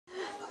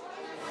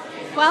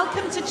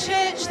Welcome to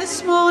church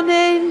this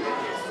morning.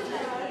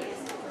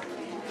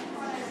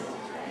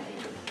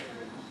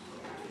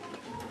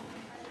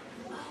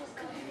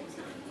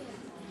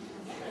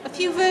 A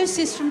few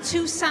verses from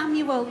 2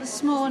 Samuel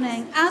this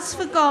morning. As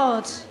for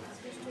God,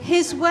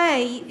 his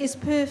way is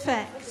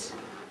perfect.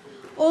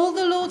 All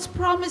the Lord's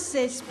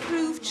promises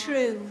prove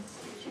true.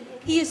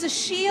 He is a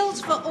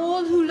shield for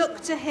all who look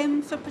to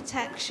him for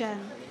protection.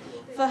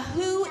 For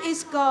who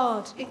is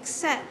God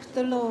except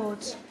the Lord?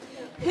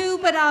 Who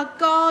but our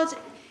God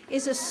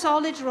is a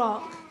solid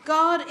rock?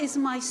 God is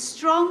my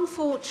strong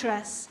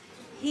fortress.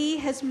 He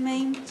has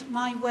made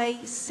my way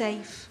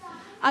safe.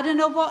 I don't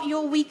know what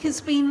your week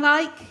has been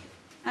like.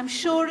 I'm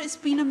sure it's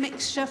been a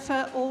mixture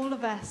for all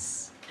of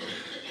us.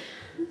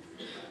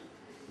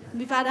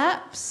 We've had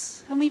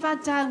ups and we've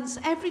had downs.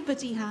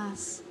 Everybody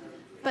has.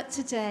 But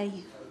today,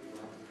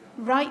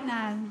 right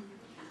now,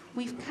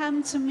 we've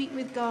come to meet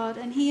with God,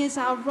 and he is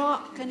our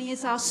rock and he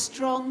is our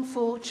strong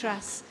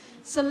fortress.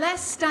 So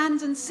let's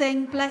stand and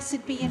sing,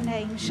 Blessed Be Your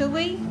Name, shall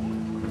we?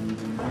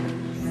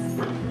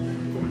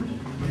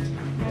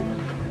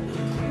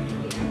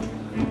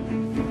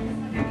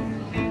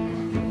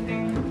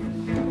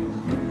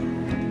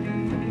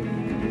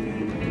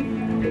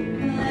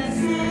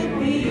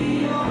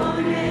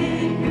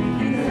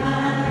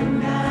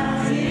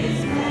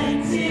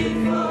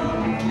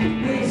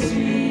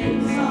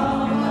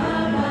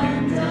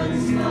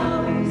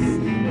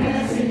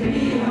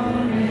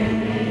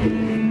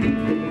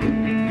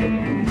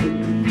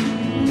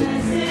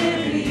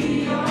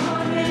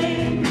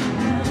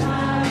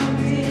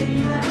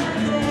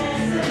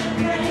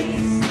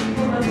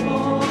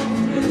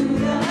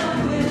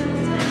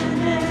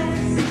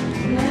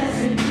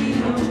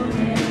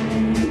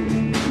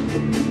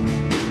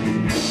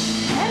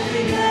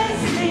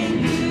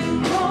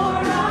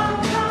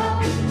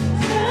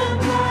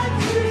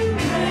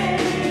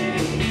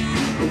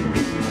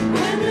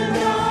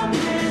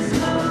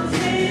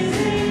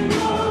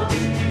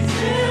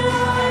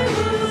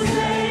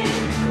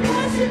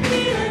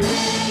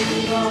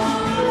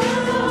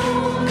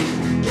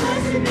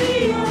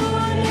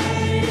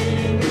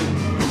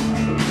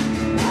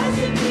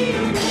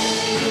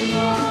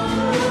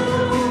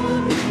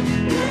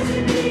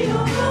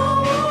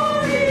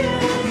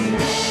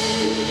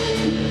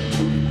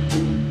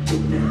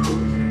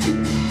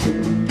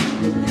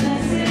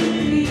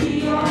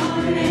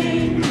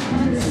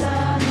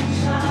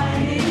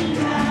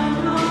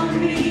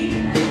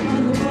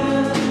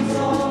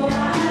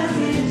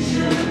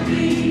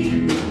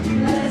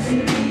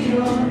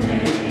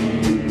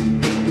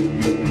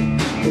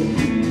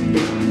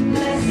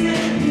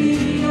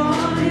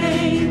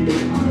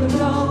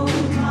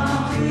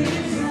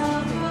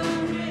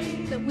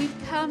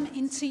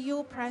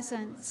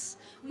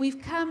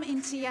 We've come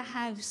into your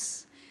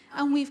house,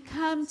 and we've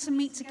come to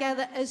meet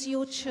together as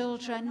your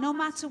children. No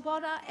matter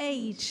what our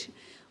age,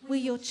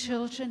 we're your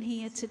children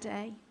here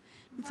today.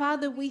 And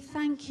Father, we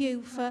thank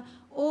you for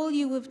all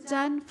you have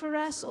done for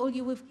us, all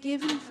you have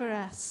given for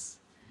us.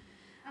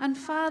 And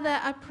Father,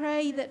 I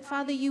pray that,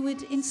 Father, you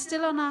would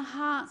instill on our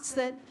hearts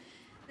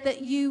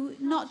that you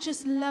not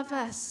just love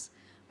us,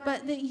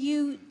 but that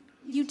you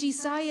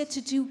desire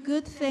to do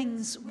good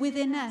things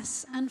within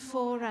us and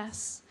for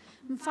us.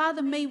 And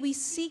Father, may we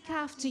seek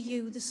after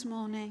you this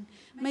morning.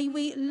 May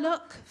we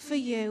look for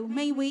you.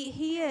 May we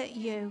hear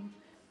you.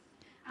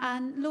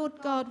 And Lord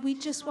God, we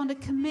just want to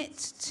commit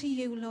to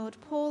you, Lord,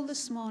 Paul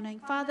this morning.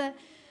 Father,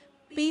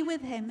 be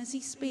with him as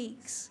he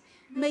speaks.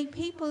 May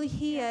people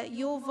hear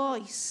your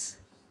voice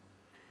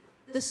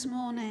this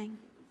morning.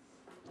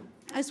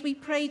 As we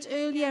prayed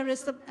earlier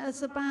as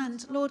the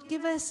band, Lord,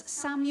 give us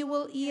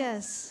Samuel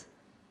ears.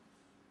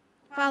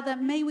 Father,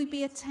 may we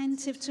be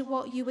attentive to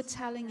what you were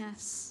telling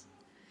us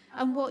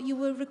and what you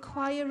were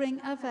requiring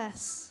of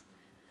us.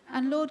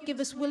 And Lord, give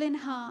us willing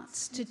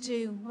hearts to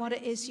do what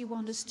it is you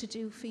want us to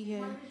do for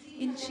you.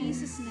 In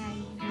Jesus'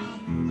 name.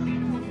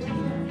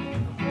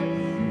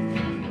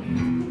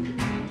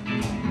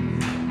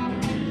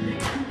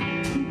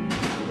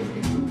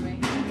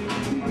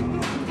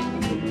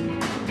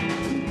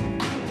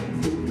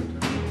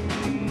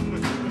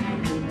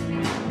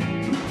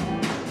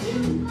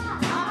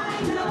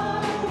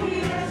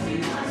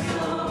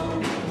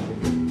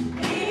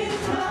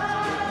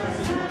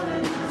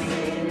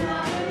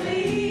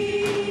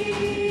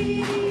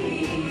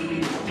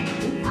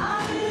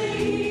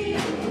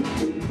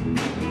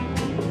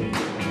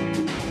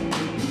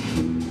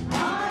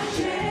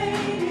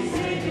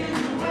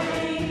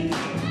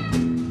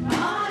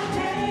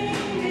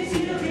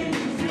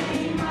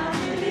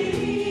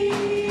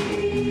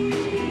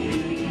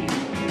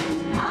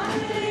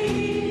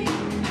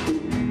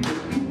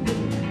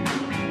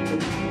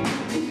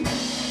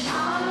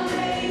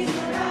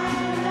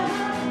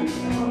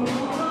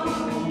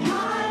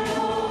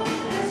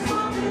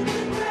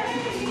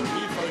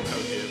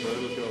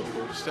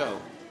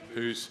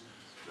 Who's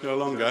no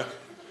longer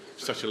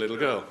such a little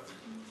girl.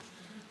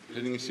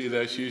 Didn't you see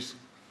there? She's,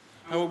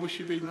 how old will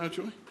she be now,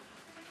 Joy?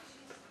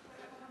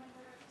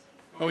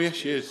 Oh, yes,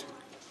 she is.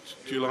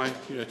 July,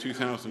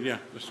 2000. Yeah,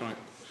 that's right.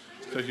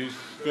 So she's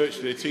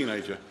virtually a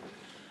teenager.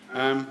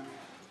 Now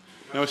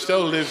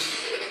Estelle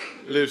lives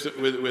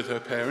with her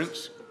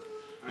parents,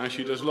 and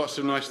she does lots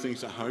of nice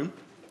things at home.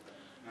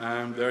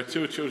 There are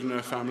 2 children in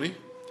her family.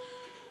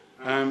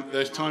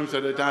 There's times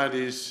that her dad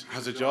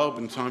has a job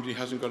and times he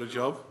hasn't got a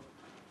job.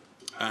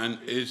 And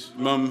his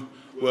mum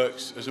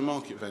works as a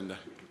market vendor.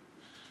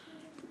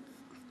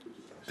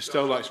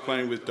 Estelle likes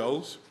playing with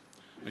dolls,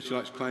 and she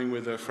likes playing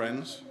with her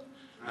friends,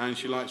 and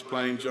she likes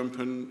playing jump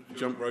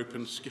rope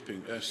and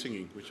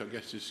singing, which I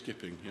guess is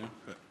skipping,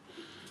 yeah.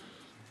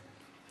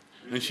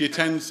 And she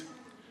attends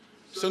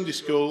Sunday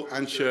school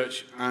and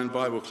church and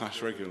Bible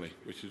class regularly,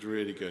 which is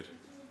really good.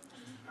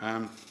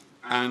 And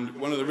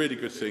one of the really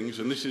good things,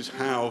 and this is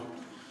how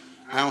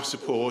our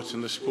support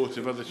and the support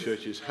of other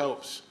churches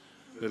helps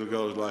little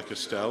girls like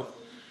Estelle,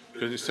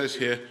 because it says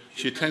here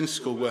she attends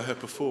school where her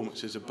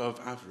performance is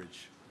above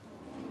average.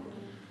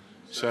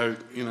 So,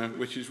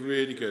 which is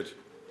really good.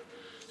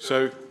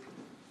 So,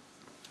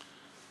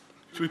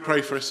 should we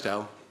pray for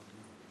Estelle?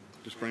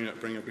 Just bring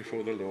it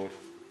before the Lord.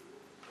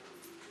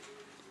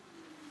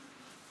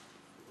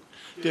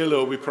 Dear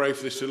Lord, we pray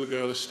for this little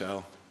girl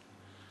Estelle,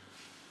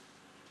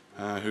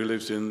 who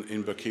lives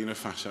in Burkina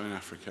Faso in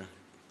Africa.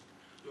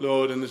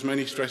 Lord, and there's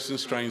many stresses and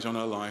strains on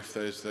her life.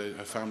 Her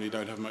family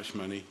don't have much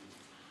money,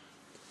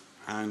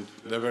 and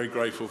they're very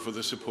grateful for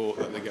the support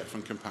that they get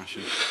from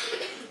Compassion.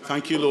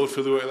 Thank you, Lord,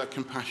 for the work that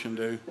Compassion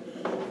do.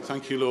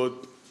 Thank you, Lord,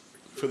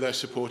 for their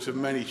support of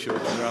many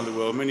children around the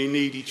world, many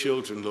needy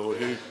children, Lord,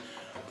 who,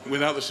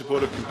 without the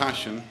support of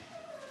Compassion,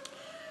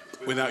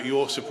 without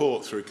your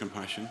support through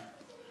Compassion,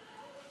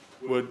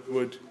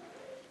 would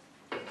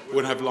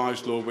have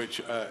lives, Lord,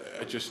 which are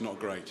just not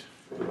great.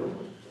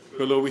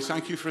 But Lord, we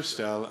thank you for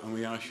Estelle, and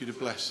we ask you to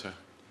bless her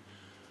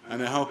and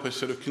to help her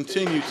sort of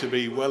continue to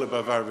be well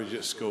above average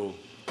at school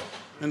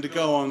and to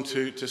go on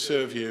to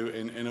serve you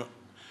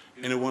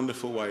in a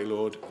wonderful way,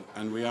 Lord.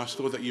 And we ask,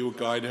 Lord, that you will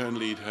guide her and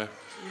lead her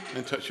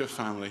and touch her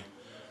family.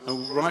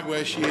 And right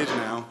where she is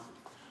now,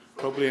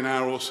 probably an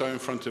hour or so in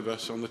front of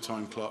us on the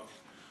time clock,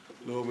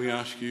 Lord, we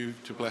ask you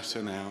to bless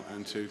her now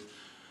and to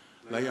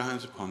lay your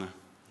hands upon her.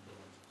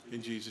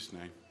 In Jesus'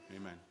 name,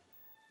 amen.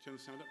 Turn the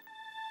sound up.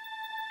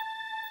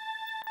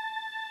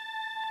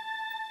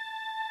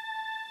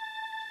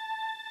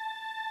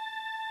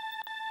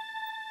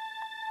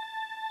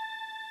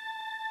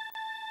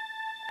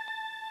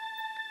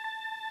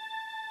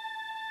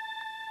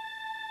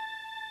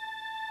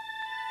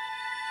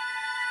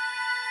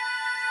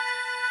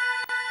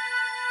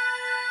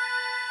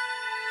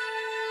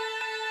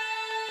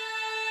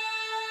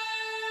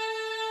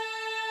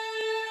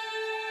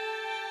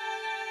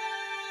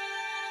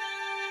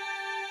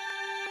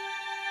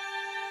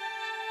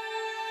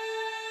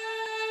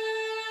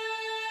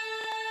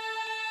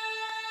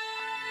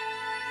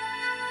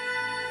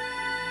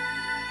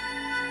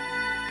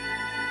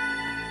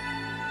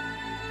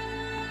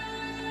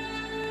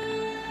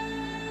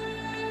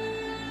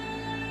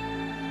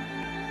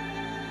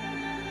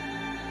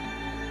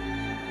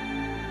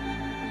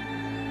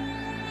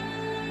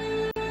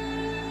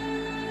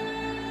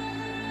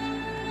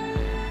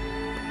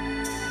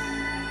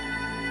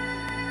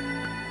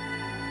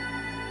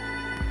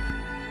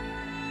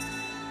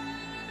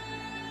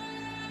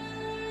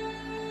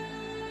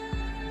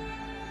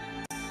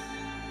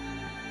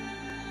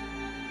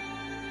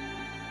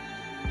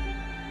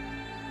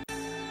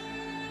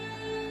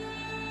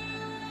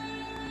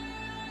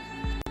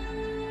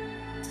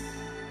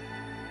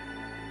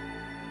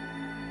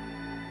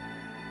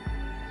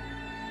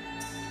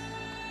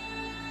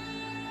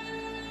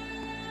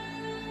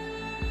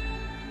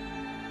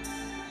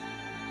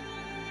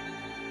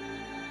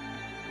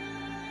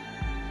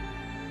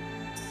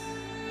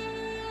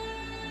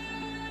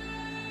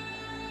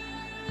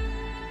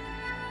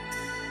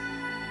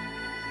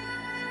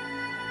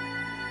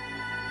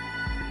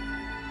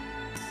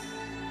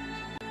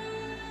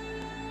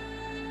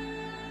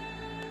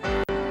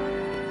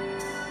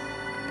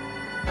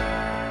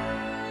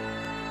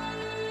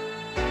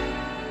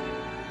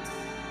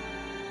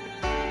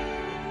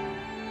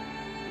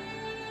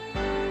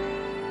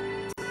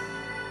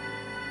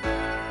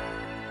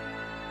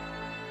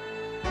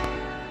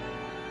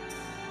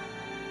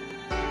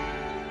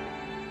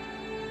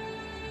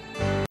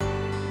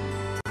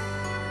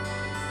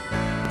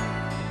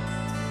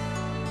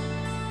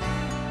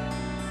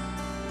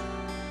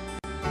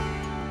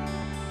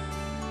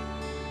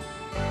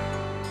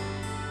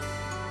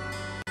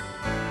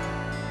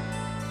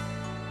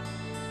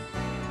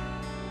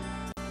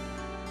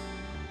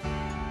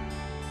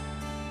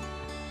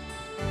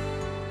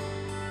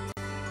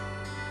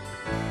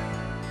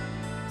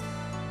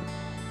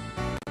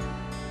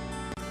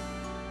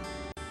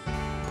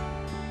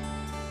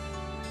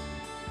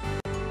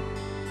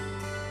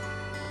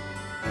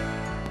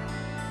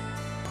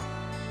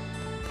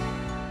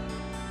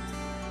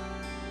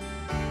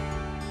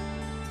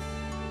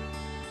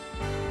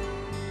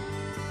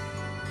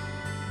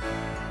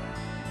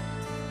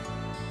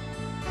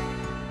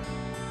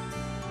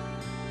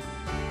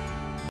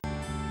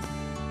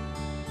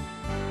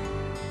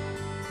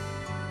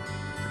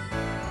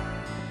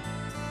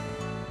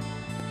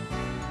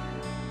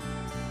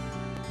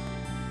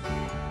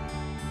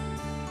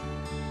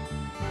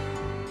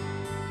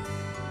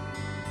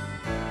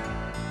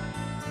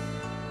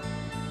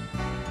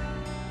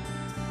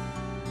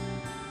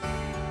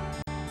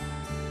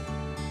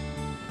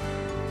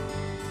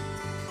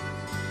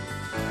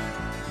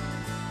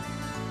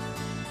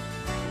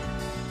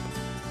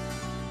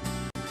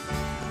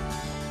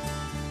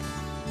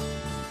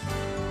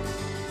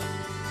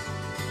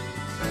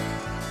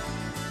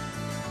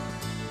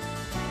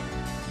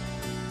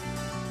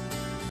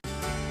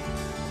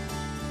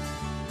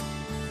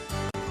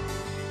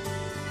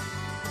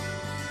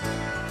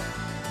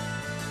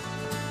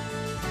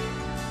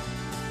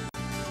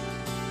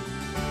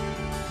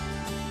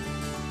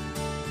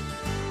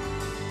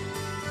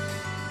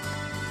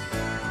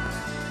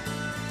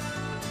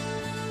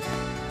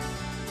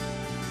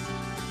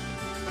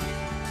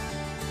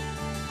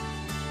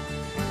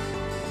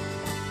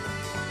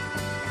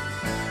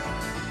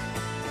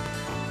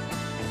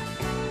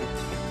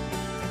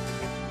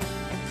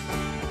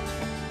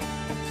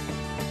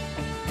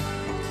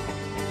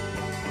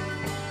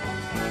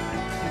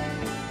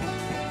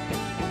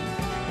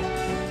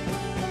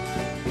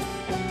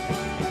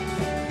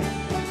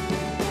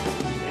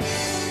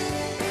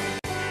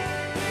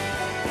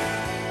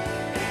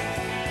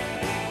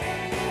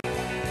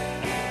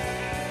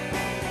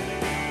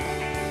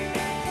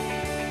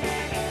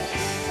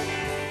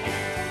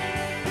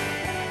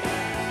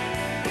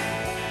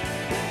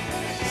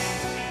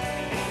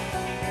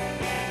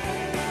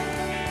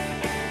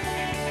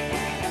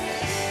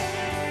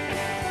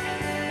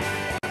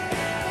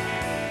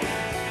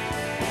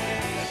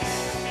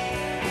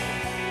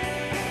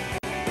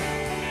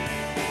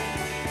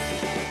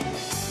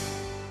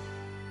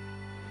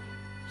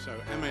 So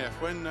MAF,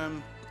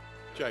 when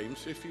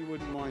James, if you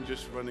wouldn't mind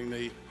just running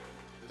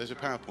there's a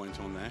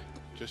PowerPoint on there.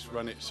 Just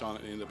run it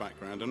silently in the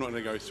background. I'm not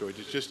going to go through it.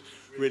 It's just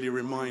really a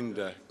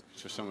reminder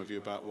for some of you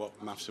about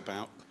what MAF's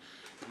about.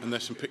 And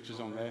there's some pictures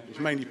on there. It's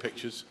mainly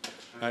pictures.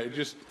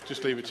 Just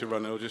leave it to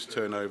run. It'll just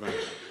turn over.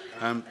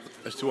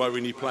 As to why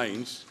we need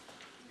planes,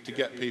 to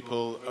get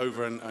people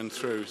over and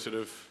through sort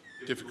of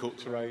difficult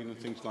terrain and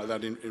things like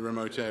that in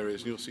remote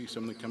areas. And you'll see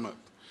something come up.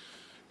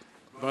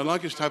 But I'd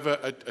like us to have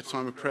a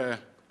time of prayer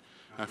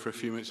for a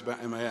few minutes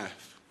about MAF.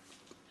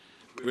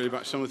 Really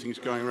about some of the things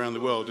going around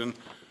the world. And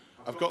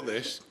I've got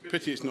this.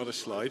 Pity it's not a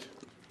slide.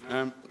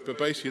 But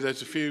basically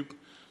there's a few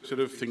sort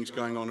of things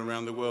going on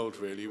around the world,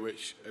 really,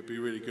 which would be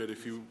really good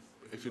if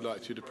you'd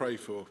like to pray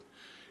for.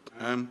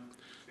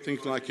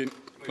 Things like in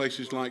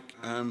places like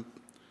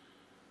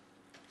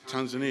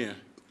Tanzania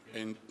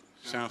in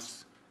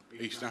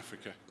southeast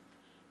Africa,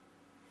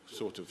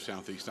 sort of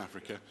southeast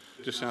Africa,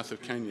 just south of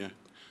Kenya.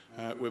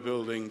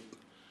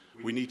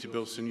 We need to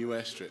build some new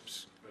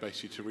airstrips,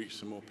 basically to reach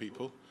some more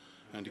people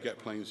and to get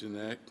planes in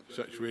there.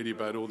 So it's really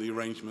about all the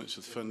arrangements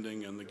of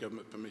funding and the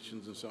government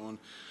permissions and so on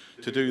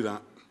to do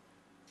that.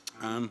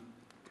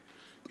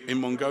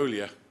 In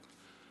Mongolia,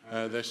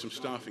 there's some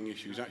staffing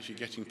issues, actually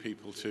getting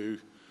people to,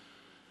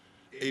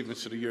 even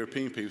sort of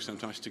European people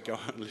sometimes, to go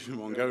out and live in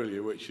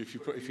Mongolia, which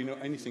if you know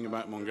anything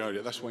about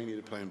Mongolia, that's why you need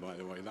a plane, by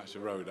the way. That's a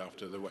road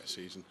after the wet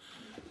season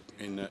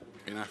in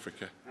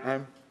Africa.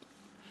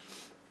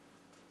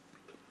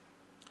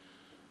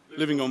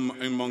 Living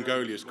in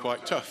Mongolia is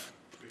quite tough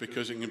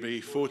because it can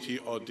be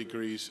 40-odd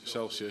degrees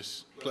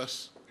Celsius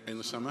plus in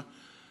the summer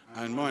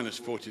and minus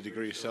 40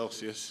 degrees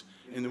Celsius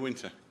in the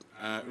winter.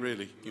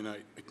 Really,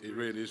 it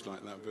really is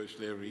like that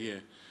virtually every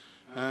year.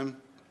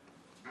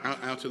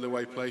 Out of the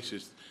way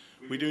places.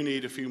 We do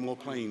need a few more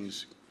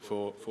planes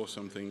for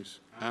some things.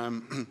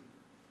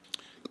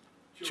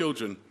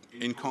 Children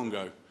in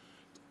Congo.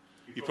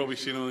 You've probably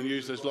seen on the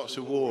news there's lots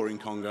of war in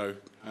Congo.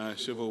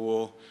 Civil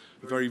war,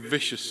 a very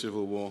vicious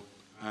civil war.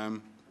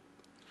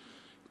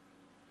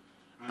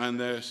 And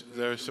there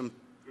are some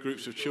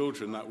groups of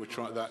children that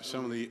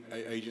some of the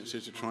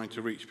agencies are trying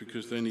to reach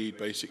because they need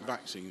basic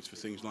vaccines for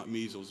things like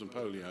measles and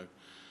polio.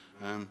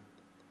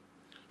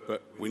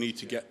 But we need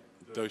to get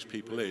those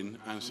people in,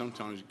 and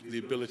sometimes the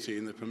ability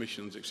and the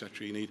permissions,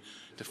 etc., you need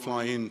to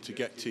fly in to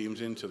get teams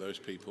into those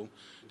people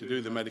to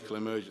do the medical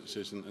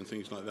emergencies and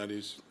things like that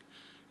needs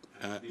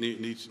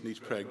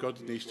prayer. God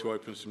needs to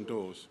open some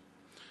doors,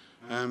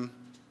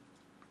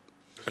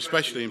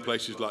 especially in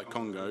places like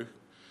Congo.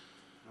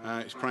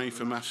 It's praying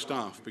for MAF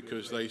staff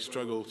because they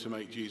struggle to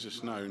make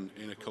Jesus known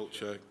in a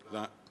culture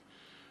that,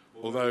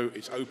 although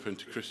it's open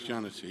to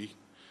Christianity,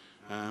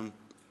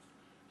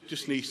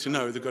 just needs to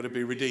know they've got to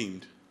be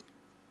redeemed,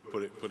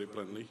 put it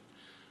bluntly.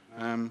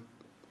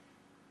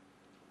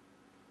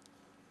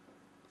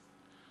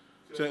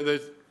 So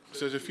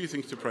there's a few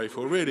things to pray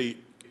for. Really,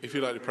 if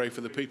you'd like to pray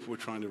for the people we're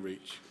trying to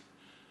reach,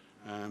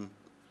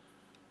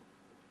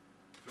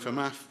 for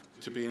MAF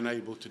to be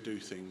enabled to do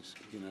things,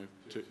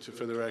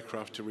 for their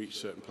aircraft to reach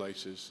certain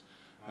places,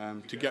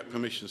 to get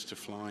permissions to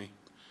fly,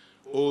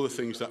 all the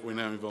things that we're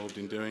now involved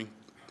in doing.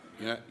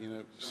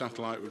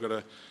 Satellite, we've got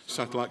a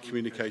satellite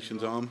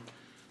communications arm,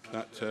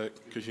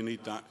 because you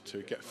need that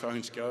to get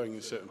phones going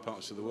in certain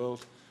parts of the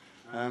world.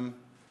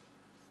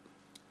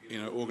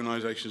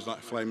 Organisations like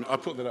Flame. I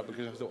put that up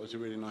because I thought it was a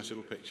really nice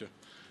little picture.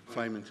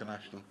 Flame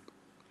International.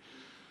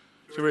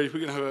 So really, if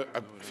we're going to have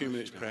a few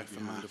minutes prayer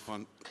for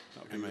MAF,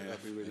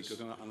 that'd be really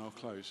good, and I'll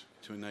close.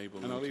 To enable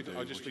them to do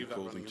what you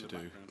call them to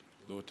do.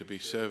 Lord, to be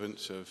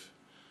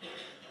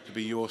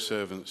your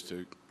servants,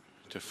 to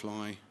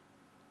fly,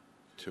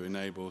 to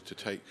enable, to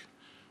take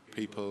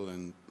people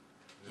and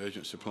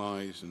urgent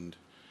supplies and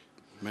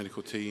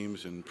medical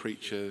teams and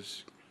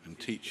preachers and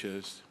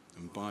teachers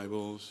and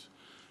Bibles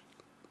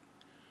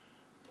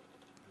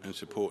and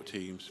support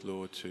teams,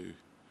 Lord, to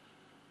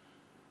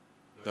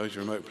those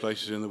remote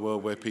places in the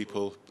world where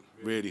people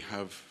really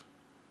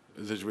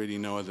there's really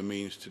no other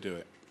means to do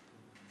it.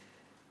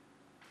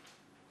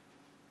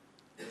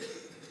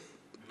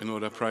 And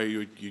Lord, I pray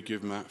you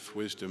give MAF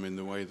wisdom in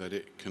the way that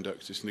it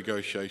conducts its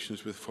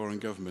negotiations with foreign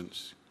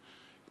governments,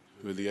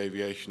 with the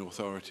aviation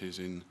authorities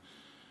in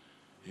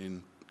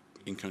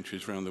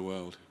countries around the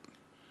world.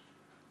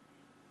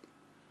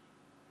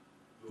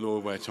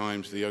 Lord, where at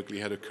times the ugly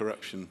head of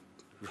corruption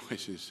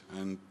rises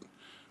and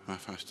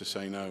MAF has to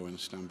say no and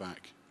stand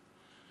back.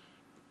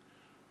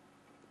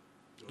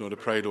 Lord, I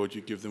pray, Lord,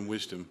 you give them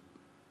wisdom.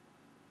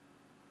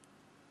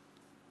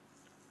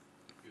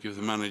 Give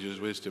the managers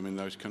wisdom in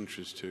those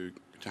countries to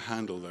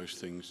handle those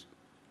things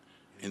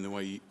in the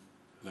way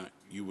that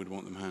you would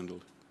want them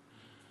handled.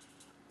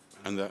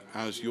 And that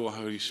as your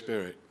Holy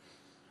Spirit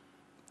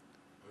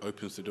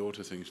opens the door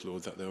to things,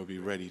 Lord, that they will be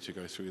ready to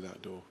go through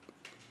that door.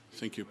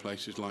 Think of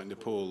places like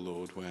Nepal,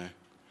 Lord, where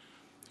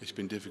it's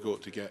been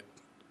difficult to get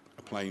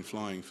a plane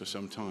flying for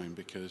some time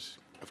because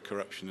of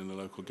corruption in the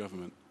local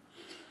government,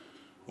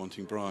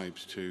 wanting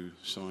bribes to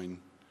sign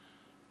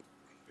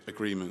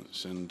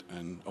agreements and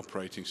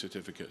operating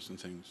certificates and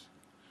things.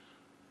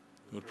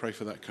 Lord, pray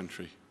for that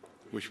country,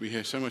 which we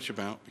hear so much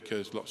about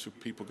because lots of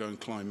people go and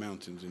climb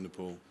mountains in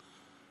Nepal.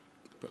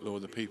 But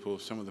Lord,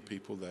 some of the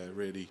people there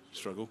really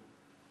struggle.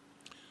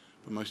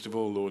 But most of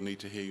all, Lord, need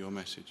to hear your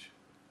message.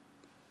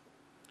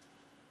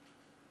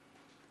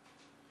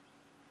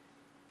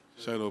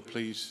 So, Lord,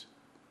 please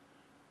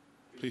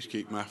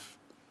keep MAF.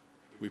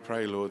 We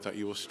pray, Lord, that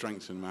you will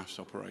strengthen MAF's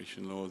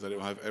operation, Lord, that it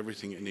will have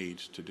everything it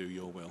needs to do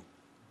your will,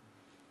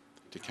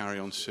 to carry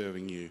on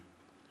serving you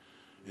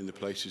in the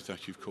places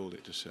that you've called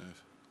it to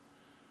serve.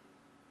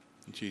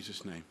 In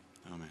Jesus' name,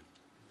 amen.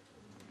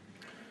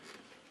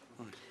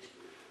 Right.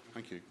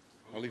 Thank you.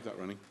 I'll leave that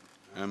running.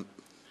 Great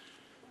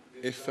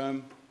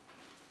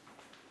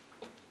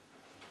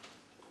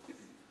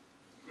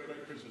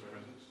Christmas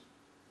presents.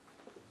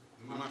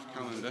 The MAF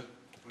calendar,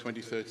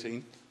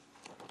 2013.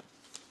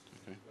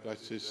 Okay,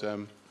 that is.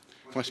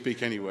 If I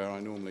speak anywhere, I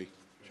normally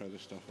show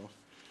this stuff off.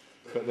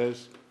 But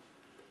there's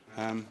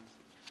some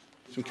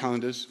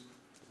calendars.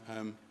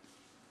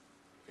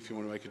 If you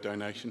want to make a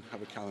donation,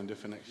 have a calendar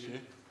for next year.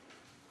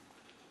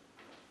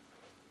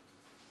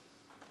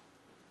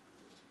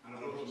 And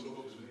I've got some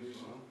books with you as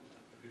well,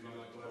 if you'd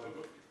like to have a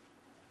book.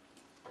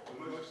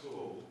 But most of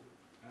all,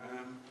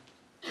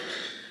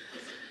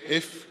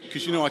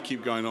 because you know I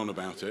keep going on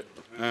about it,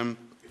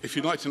 if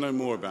you'd like to know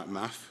more about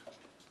MAF,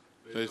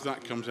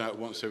 that comes out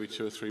once every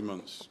 2 or 3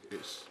 months.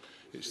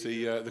 It's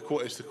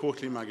the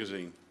quarterly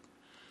magazine.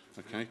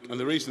 Okay, and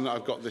the reason that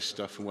I've got this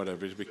stuff and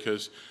whatever is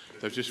because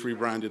they've just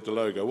rebranded the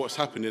logo. What's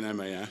happened in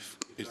MAF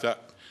is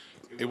that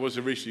it was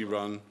originally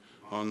run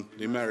on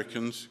the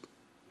Americans,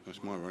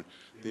 that's my word,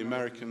 the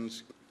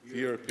Americans, the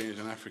Europeans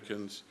and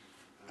Africans,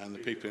 and the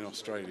people in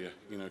Australia,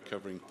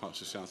 covering parts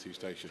of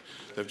Southeast Asia.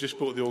 They've just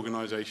brought the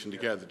organisation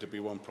together to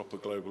be one proper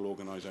global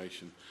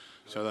organisation,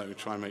 so that we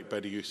try and make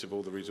better use of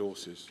all the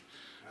resources.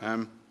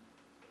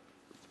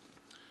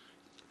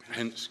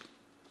 Hence,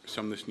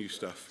 some of this new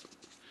stuff.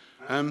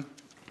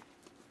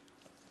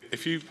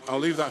 I'll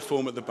leave that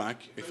form at the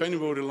back. If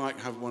anybody would like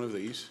to have one of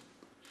these,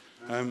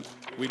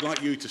 we'd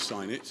like you to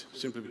sign it,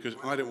 simply because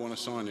I don't want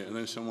to sign it and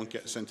then someone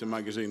gets sent a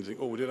magazine and think,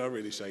 oh, did I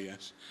really say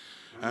yes?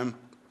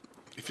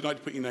 If you'd like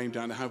to put your name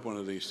down to have one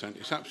of these sent,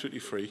 it's absolutely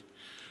free.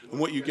 And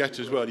what you get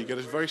as well, you get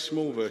a very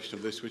small version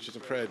of this, which is a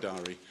prayer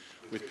diary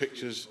with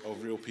pictures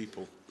of real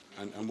people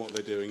and what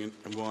they're doing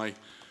and why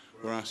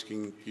we're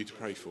asking you to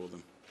pray for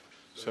them.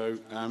 So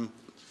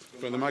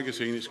from the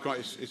magazine, it's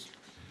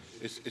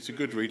a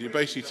good read. It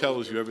basically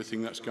tells you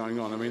everything that's going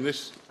on. I mean,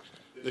 this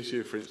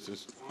year, for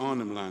instance,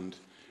 Arnhem Land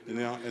in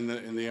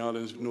the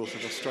islands north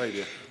of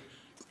Australia.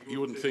 You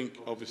wouldn't think,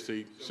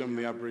 obviously, some of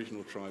the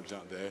Aboriginal tribes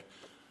out there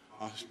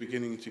are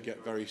beginning to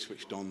get very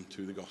switched on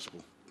to the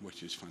gospel,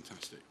 which is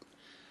fantastic.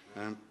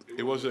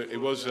 It was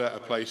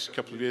a place a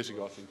couple of years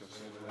ago, I think,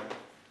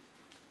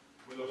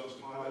 we lost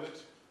a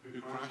pilot who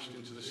crashed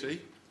into the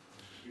sea.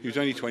 He was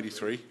only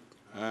 23,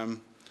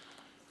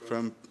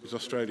 from his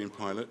Australian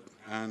pilot,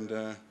 and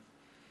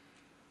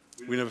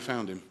we never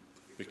found him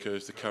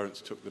because the currents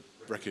took the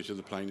wreckage of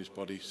the plane, his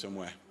body,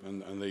 somewhere,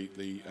 and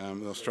the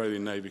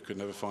Australian Navy could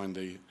never find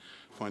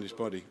his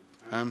body.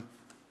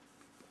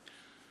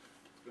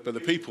 But the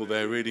people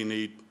there really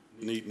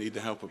need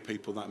the help of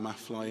people that MAF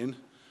fly in,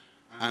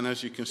 and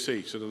as you can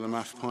see, sort of the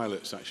MAF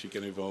pilots actually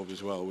get involved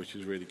as well, which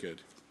is really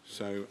good.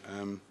 So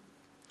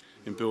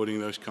in building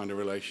those kind of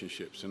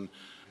relationships and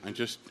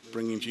just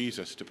bringing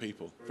Jesus to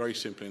people, very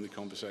simply in the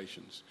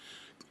conversations.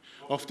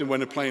 Often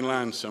when a plane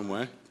lands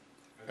somewhere,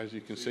 as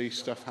you can see,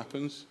 stuff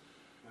happens.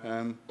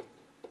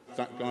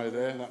 That guy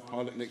there, that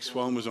pilot, Nick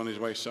Swan, was on his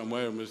way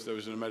somewhere and there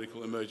was a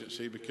medical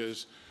emergency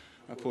because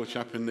a poor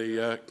chap in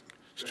the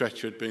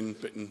stretcher had been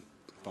bitten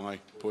by a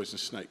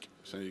poisonous snake.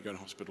 So you go to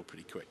hospital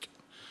pretty quick.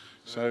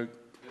 So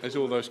there's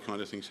all those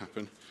kind of things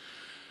happen.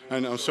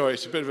 And I'm sorry,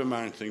 it's a bit of a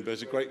man thing, but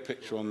there's a great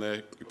picture on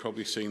there you've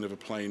probably seen of a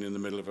plane in the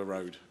middle of a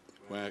road,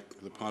 where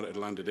the pilot had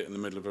landed it in the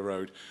middle of a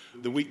road.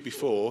 The week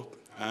before,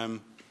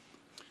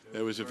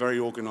 there was a very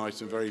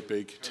organised and very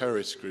big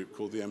terrorist group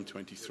called the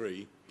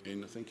M23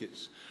 in, I think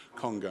it's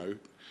Congo,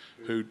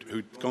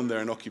 who'd gone there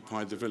and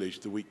occupied the village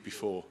the week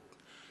before.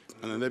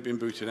 And then they'd been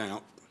booted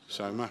out,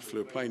 so MAF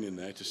flew a plane in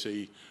there to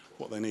see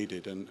what they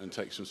needed and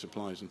take some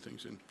supplies and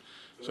things in.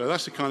 So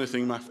that's the kind of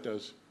thing MAF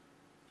does.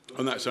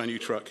 And that's our new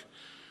truck,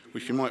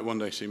 which you might one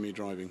day see me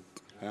driving.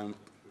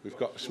 We've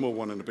got a small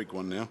one and a big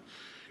one now,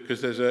 because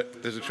there's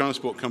a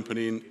transport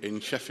company in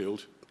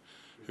Sheffield,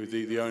 who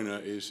the owner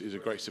is a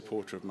great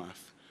supporter of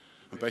MAF,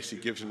 and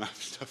basically gives MAF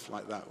stuff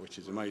like that, which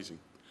is amazing,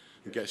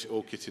 and gets it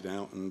all kitted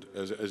out, and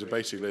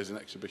basically as an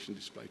exhibition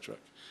display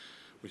truck,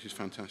 which is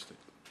fantastic.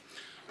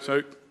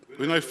 So,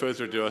 with no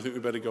further ado, I think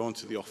we better go on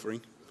to the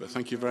offering. But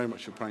thank you very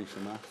much for praying for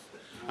MAF,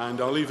 and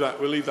we'll leave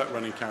that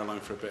running, Caroline,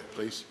 for a bit,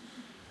 please.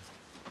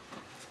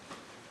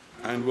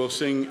 And we'll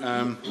sing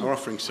our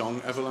offering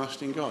song,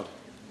 Everlasting God.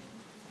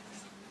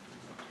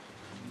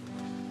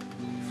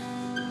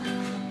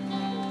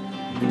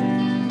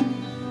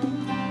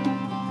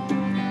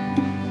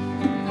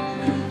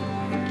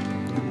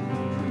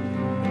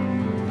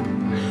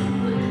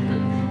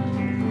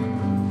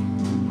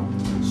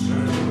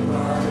 Strength of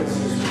our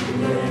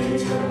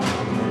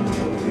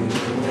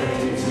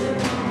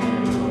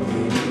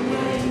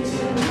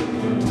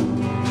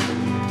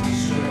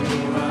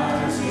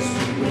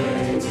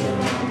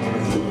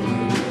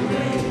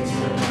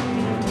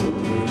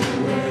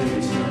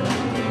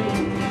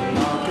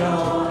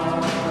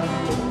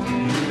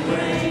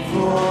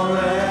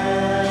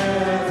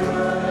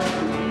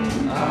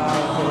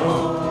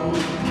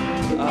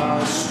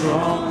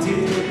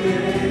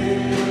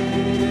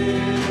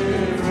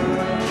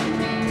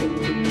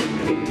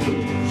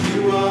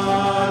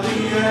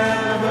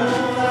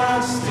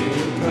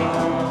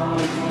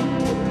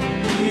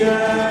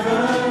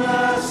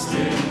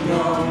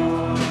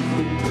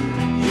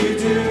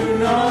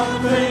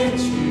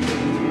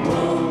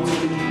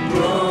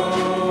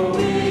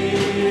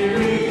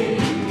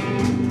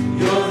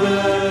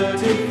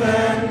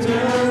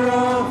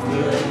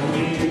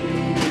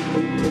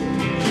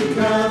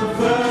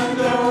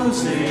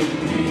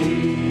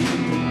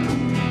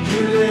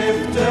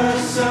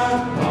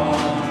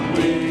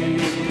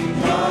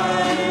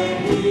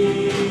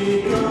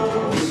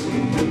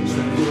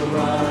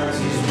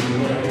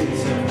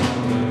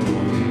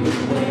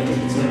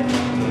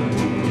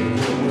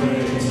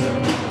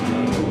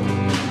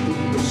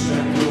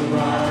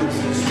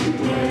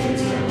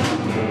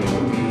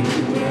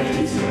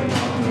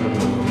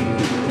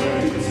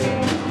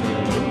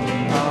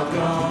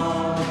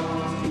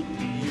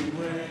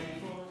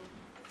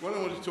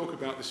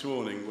this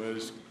morning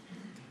was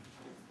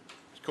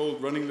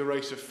called Running the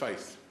Race of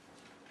Faith.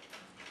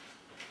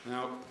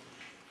 Now,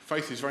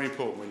 faith is very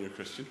important when you're a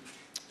Christian,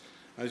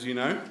 as you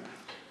know.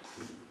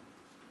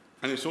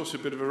 And it's also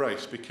a bit of a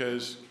race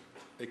because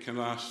it can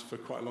last for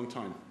quite a long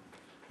time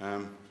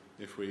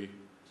if we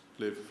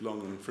live long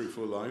and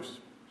fruitful lives.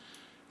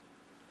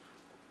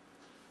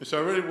 And so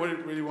I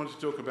really want to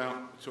talk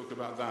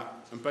about that.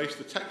 And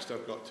the text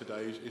I've got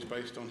today is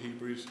based on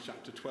Hebrews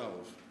chapter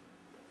 12.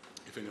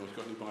 If anyone's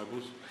got any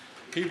Bibles.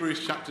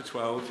 Hebrews chapter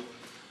 12.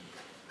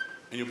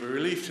 And you'll be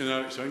relieved to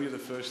know it's only the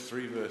first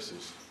 3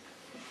 verses.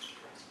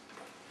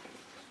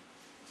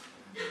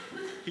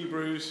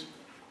 Hebrews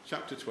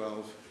chapter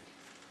 12.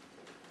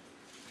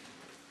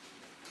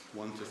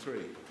 1 to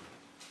 3.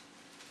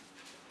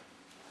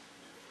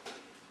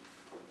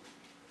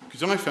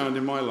 Because I found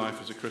in my life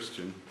as a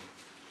Christian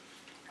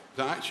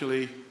that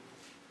actually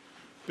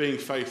being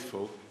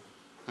faithful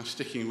and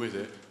sticking with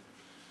it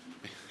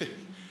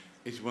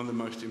is one of the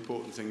most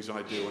important things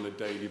I do on a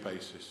daily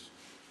basis.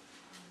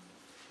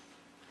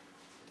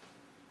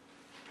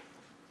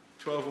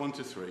 12, 1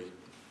 to 3.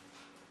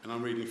 And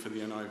I'm reading for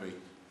the NIV.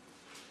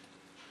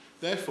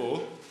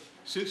 Therefore,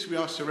 since we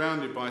are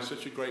surrounded by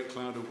such a great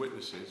cloud of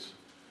witnesses,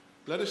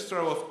 let us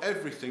throw off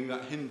everything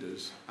that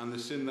hinders and the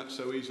sin that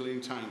so easily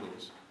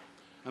entangles,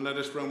 and let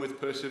us run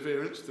with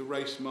perseverance the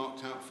race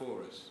marked out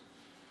for us.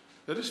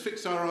 Let us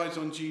fix our eyes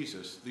on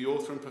Jesus, the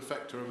author and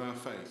perfecter of our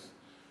faith,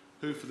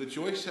 who for the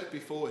joy set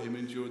before him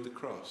endured the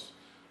cross,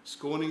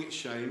 scorning its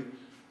shame,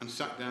 and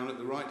sat down at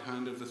the right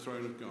hand of the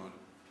throne of God.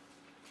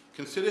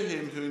 Consider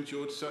him who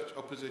endured such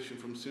opposition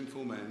from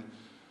sinful men,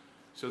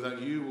 so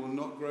that you will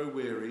not grow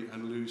weary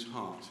and lose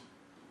heart.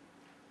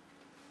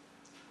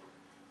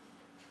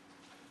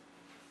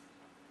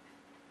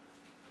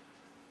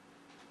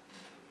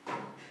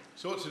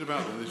 So what's it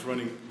about then, this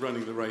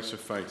running the race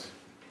of faith?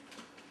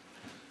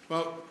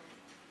 Well,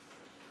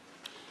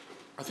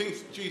 I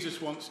think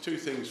Jesus wants 2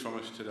 things from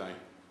us today.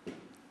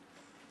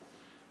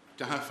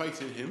 To have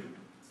faith in him.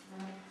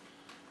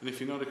 And if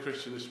you're not a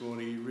Christian this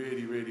morning, he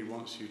really, really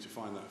wants you to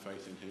find that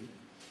faith in him.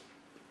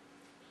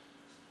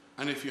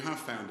 And if you have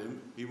found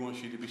him, he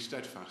wants you to be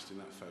steadfast in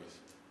that faith.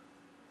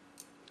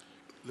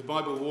 The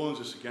Bible warns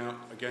us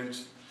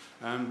against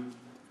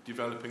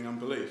developing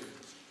unbelief.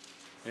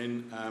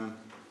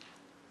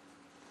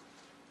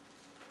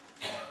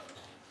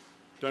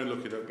 Don't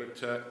look it up,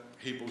 but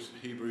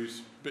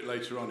Hebrews, a bit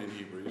later on in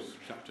Hebrews,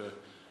 chapter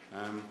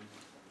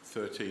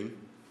 13.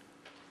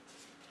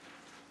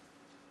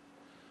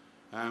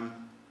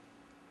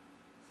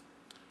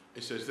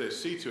 It says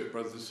this: see to it,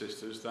 brothers and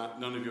sisters, that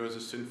none of you has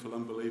a sinful,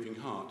 unbelieving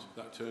heart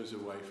that turns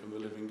away from the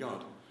living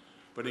God.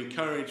 But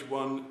encourage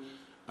one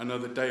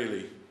another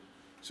daily,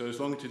 so as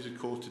long as it is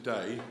called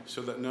today,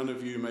 so that none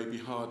of you may be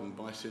hardened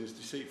by sin's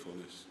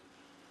deceitfulness.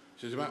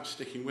 So it's about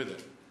sticking with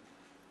it.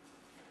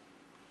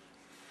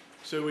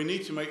 So we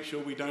need to make sure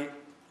we don't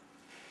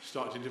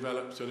start to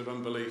develop sort of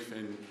unbelief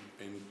in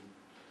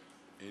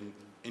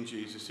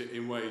Jesus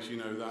in ways,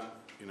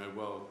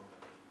 well,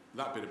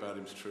 that bit about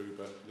him's true,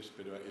 but this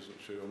bit about it isn't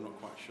true. I'm not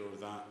quite sure of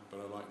that, but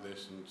I like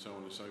this, and so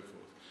on and so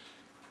forth.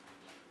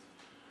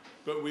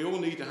 But we all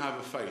need to have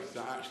a faith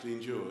that actually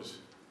endures,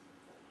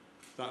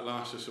 that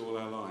lasts us all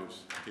our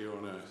lives here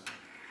on earth.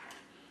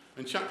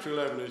 And chapter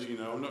 11, as you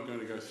know, I'm not going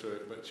to go through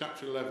it, but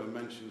chapter 11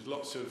 mentions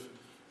lots of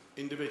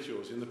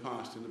individuals in the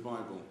past in the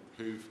Bible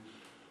who've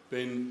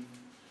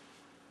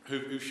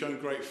shown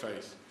great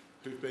faith,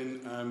 who've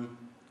been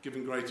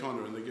given great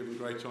honour, and they're given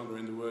great honour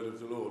in the word of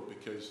the Lord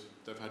because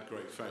they've had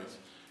great faith.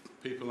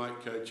 People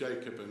like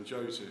Jacob and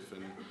Joseph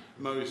and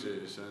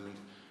Moses and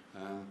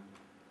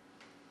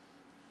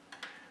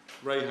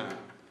Rahab,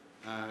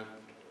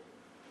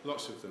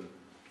 lots of them.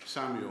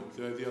 Samuel,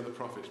 the other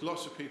prophets,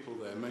 lots of people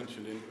there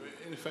mentioned.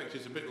 In effect,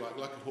 it's a bit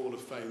like a hall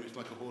of fame. It's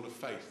like a hall of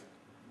faith.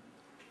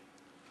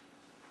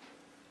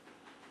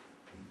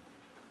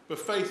 But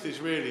faith is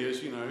really,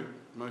 as you know,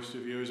 most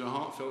of you, is a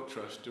heartfelt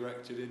trust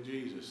directed in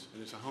Jesus.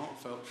 And it's a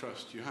heartfelt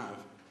trust you have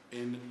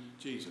in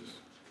Jesus.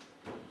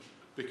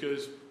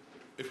 Because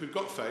if we've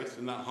got faith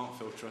and that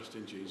heartfelt trust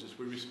in Jesus,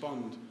 we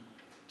respond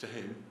to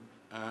him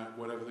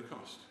whatever the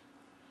cost.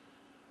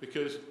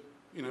 Because,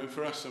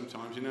 for us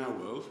sometimes in our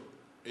world,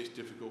 it's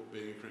difficult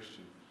being a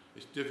Christian.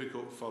 It's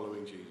difficult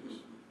following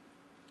Jesus.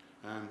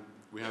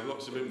 We have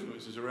lots of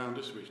influences around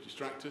us which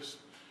distract us.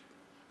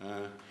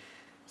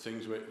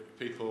 Things where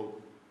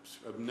people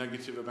are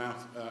negative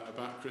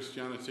about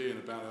Christianity and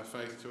about our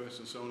faith to us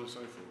and so on and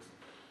so forth.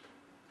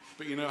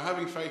 But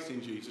having faith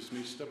in Jesus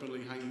means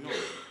stubbornly hanging on.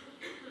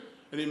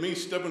 And it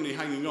means stubbornly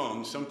hanging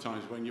on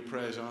sometimes when your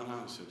prayers aren't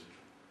answered.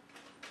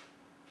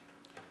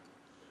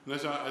 And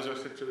as I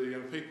said to the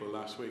young people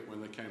last week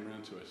when they came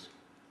round to us,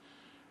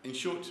 in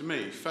short, to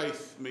me,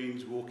 faith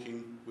means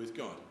walking with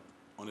God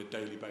on a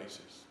daily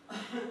basis.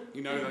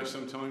 Though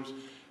sometimes,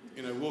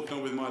 walking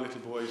on with my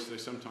little boys, they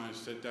sometimes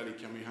said, Daddy,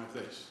 can we have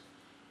this?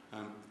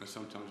 And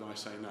sometimes I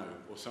say no,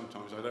 or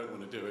sometimes I don't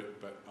want to do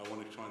it, but I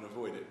want to try and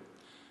avoid it.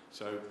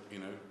 So,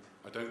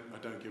 I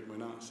don't give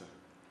them an answer.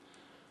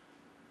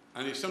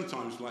 And it's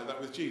sometimes like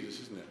that with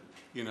Jesus, isn't it?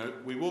 You know,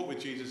 we walk with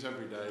Jesus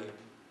every day,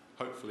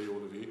 hopefully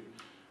all of you.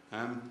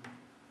 And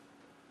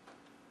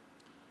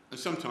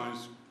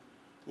sometimes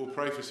we'll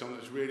pray for something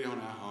that's really on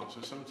our hearts,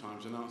 and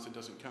sometimes an answer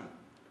doesn't come.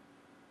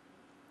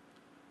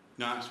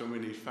 Now that's when we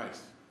need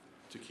faith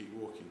to keep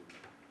walking.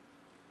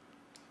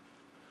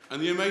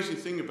 And the amazing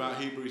thing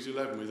about Hebrews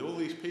 11, with all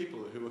these people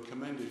who were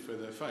commended for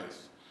their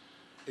faith,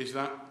 is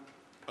that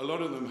a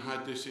lot of them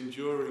had this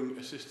enduring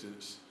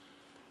assistance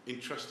in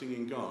trusting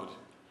in God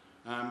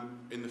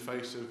in the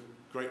face of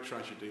great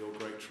tragedy or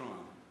great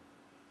trial.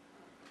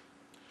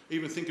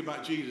 Even think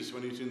about Jesus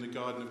when he was in the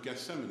Garden of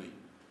Gethsemane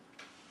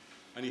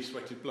and he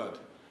sweated blood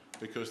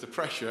because the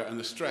pressure and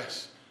the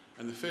stress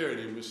and the fear in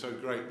him was so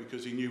great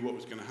because he knew what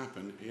was going to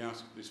happen. He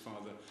asked his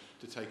Father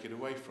to take it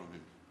away from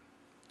him.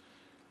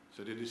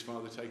 So did his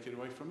Father take it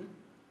away from him?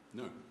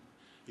 No.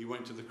 He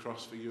went to the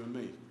cross for you and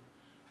me.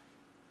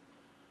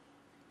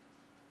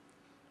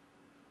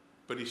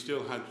 But he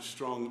still had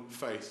strong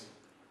faith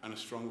and a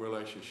strong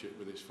relationship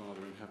with his Father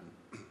in heaven.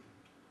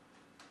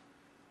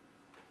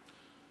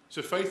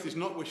 So faith is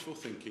not wishful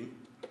thinking,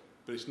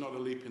 but it's not a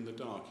leap in the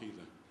dark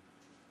either.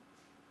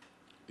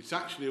 It's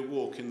actually a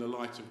walk in the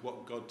light of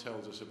what God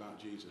tells us about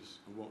Jesus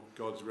and what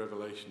God's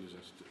revelation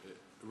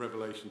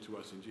to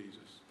us in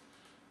Jesus.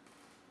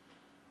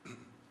 But,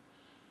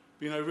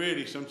 you know,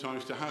 really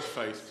sometimes to have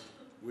faith,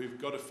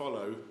 we've got to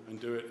follow and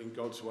do it in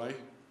God's way.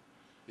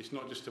 It's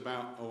not just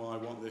about, oh, I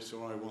want this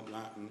or I want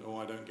that, and oh,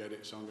 I don't get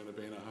it, so I'm going to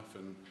be in a huff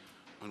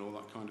and all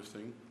that kind of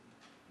thing.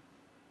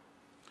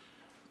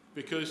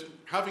 Because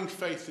having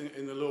faith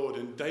in the Lord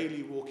and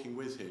daily walking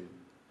with him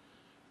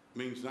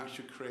means that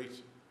should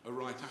create a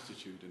right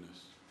attitude in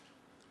us.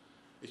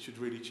 It should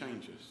really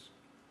change us.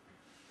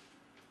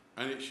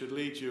 And it should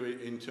lead you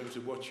in terms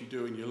of what you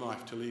do in your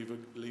life to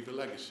leave a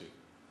legacy.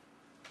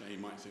 Now you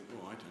might think,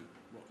 oh, I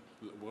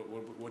don't.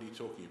 What are you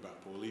talking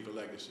about, Paul? Leave a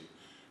legacy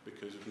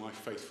because of my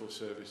faithful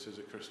service as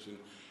a Christian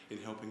in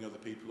helping other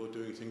people or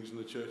doing things in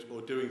the church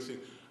or doing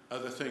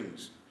other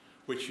things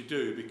which you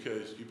do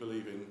because you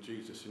believe in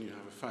Jesus and you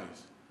have a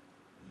faith.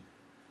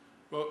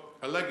 Well,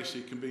 a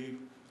legacy can be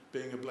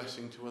being a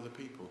blessing to other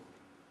people.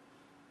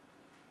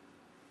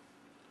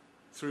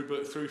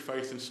 Through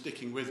faith and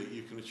sticking with it,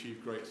 you can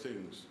achieve great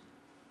things.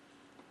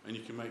 And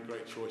you can make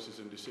great choices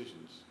and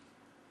decisions.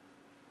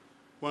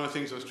 One of the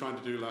things I was trying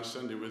to do last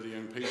Sunday with the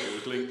young people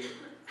was link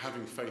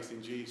having faith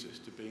in Jesus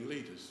to being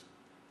leaders.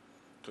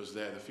 Because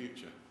they're the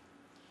future.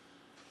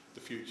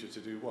 The future to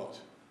do what?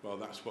 Well,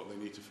 that's what they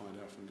need to find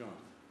out from God.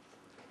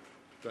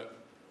 But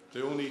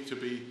they all need to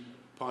be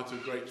part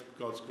of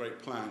God's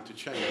great plan to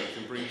change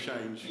and bring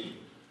change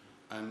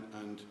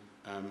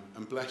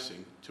and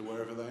blessing to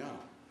wherever they are.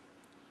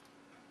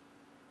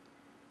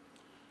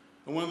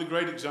 And one of the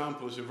great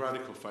examples of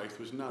radical faith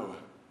was Noah.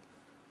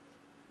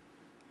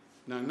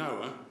 Now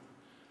Noah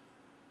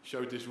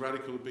showed this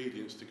radical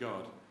obedience to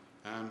God.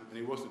 And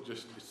he wasn't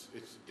just,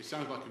 it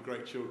sounds like a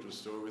great children's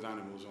story with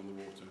animals on the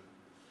water.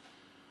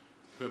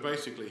 But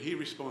basically he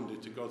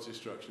responded to God's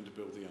instruction to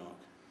build the ark.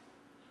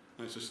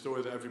 And it's a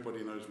story that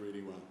everybody knows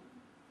really well.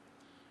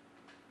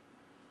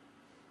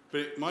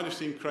 But it might have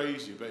seemed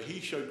crazy, but he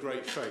showed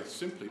great faith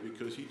simply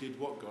because he did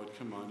what God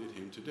commanded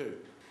him to do.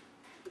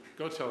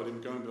 God told him,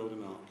 go and build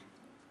an ark.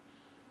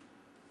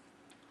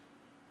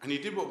 And he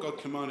did what God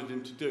commanded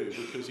him to do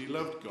because he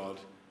loved God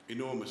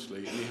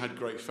enormously and he had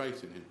great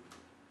faith in him.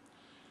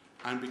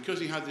 And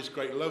because he had this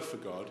great love for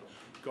God,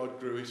 God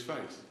grew his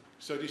faith.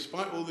 So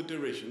despite all the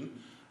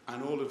derision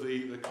and all of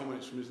the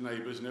comments from his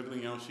neighbours and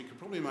everything else you could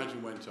probably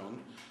imagine went on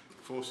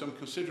for some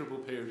considerable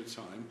period of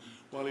time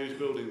while he was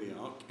building the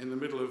ark in the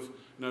middle of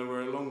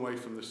nowhere, a long way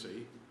from the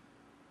sea,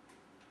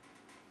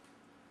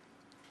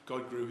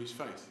 God grew his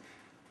faith.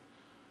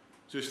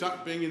 So it's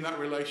that being in that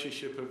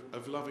relationship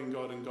of loving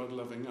God and God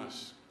loving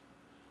us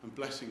and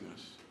blessing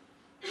us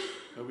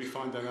that we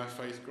find that our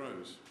faith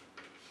grows.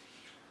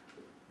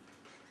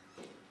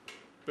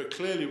 But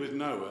clearly with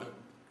Noah,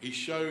 he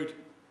showed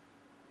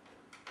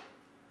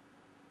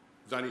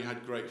that he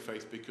had great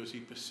faith because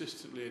he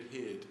persistently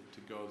adhered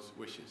to God's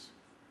wishes.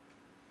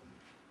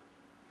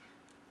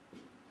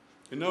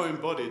 And Noah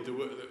embodied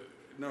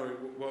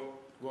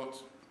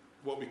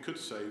what we could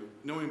say.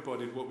 Noah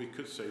embodied what we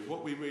could say.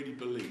 What we really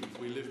believe,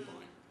 we live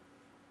by.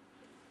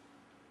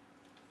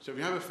 So if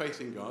you have a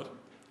faith in God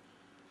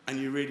and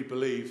you really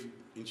believe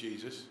in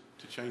Jesus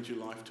to change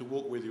your life, to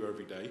walk with you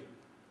every day,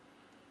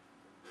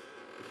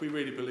 if we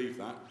really believe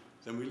that,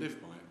 then we live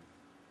by it.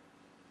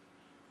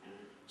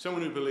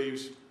 Someone who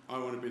believes, I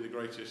want to be the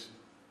greatest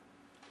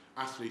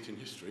athlete in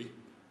history,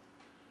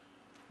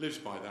 lives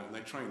by that and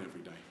they train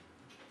every day.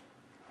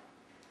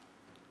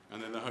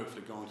 And then they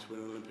hopefully go on to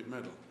win an Olympic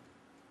medal.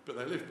 But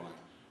they live by it.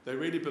 They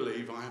really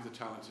believe, I have the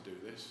talent to do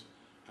this,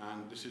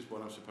 and this is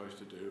what I'm supposed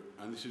to do,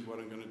 and this is what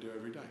I'm going to do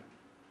every day.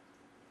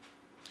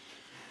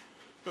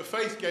 But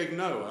faith gave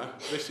Noah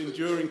this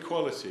enduring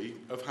quality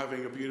of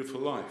having a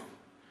beautiful life.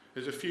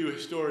 There's a few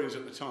historians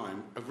at the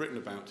time have written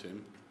about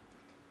him,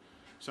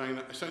 saying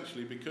that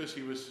essentially because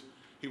he was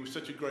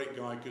such a great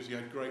guy, because he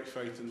had great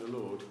faith in the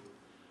Lord,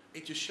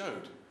 it just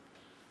showed.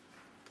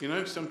 You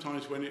know,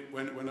 sometimes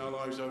when our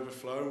lives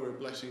overflow, we're a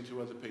blessing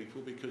to other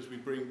people because we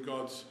bring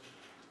God's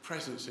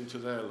presence into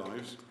their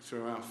lives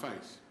through our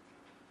faith.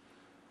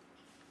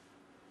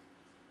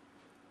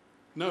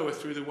 Noah,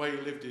 through the way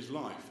he lived his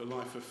life, a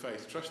life of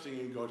faith, trusting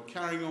in God,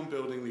 carrying on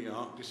building the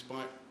ark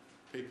despite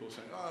people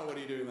saying, "Oh, what are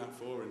you doing that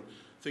for?" and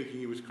thinking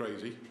he was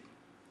crazy.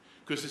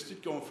 Because this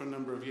did go on for a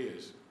number of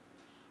years,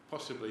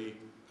 possibly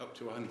up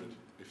to 100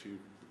 if you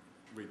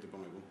read the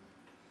Bible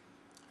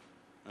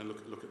and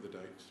look at the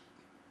dates.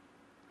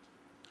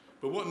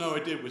 But what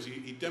Noah did was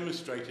he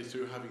demonstrated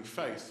through having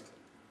faith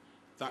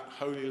that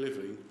holy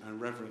living and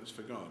reverence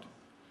for God,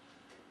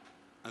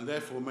 and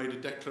therefore made a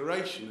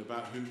declaration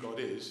about who God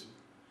is,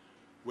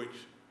 which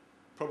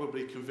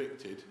probably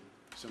convicted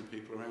some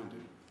people around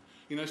him.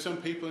 You know, some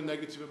people are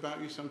negative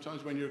about you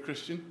sometimes when you're a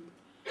Christian.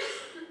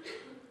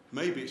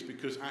 Maybe it's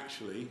because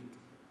actually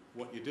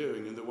what you're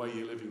doing and the way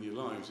you're living your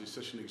lives is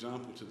such an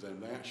example to them,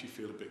 they actually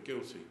feel a bit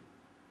guilty.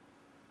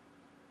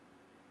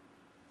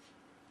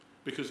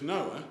 Because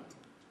Noah,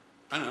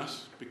 and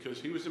us, because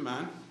he was a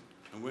man,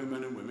 and we're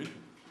men and women,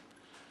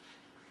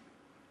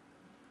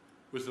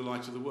 was the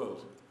light of the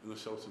world and the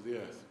salt of the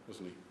earth,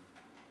 wasn't he?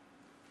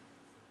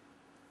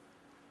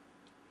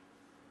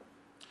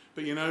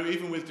 But you know,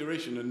 even with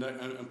derision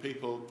and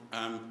people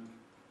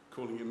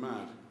calling him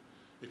mad,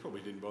 it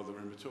probably didn't bother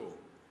him at all.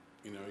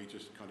 You know, he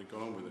just kind of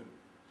got on with it.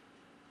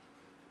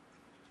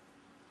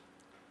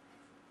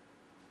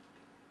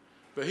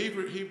 But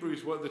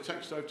Hebrews, what the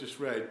text I've just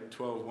read,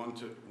 12,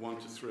 1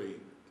 to 3,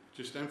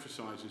 just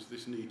emphasises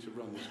this need to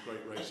run this great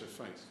race of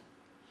faith.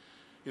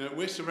 You know,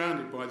 we're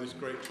surrounded by this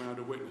great cloud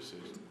of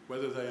witnesses,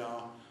 whether they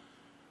are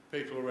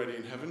people already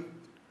in heaven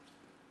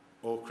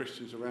or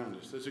Christians around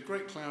us. There's a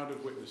great cloud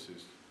of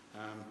witnesses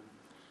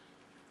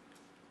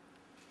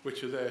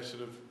which are there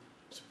sort of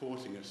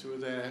supporting us, who are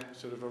there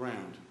sort of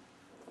around.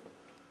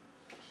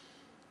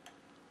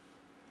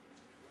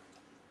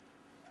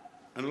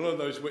 And a lot of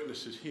those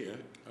witnesses here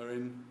are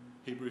in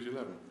Hebrews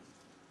 11.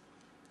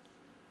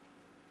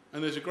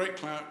 And there's a great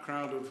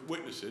crowd of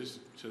witnesses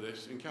to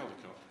this in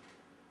Caldecott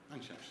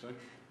and Chepstow,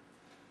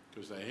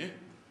 because they're here.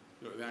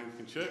 Look at the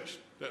Anglican Church,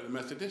 look at the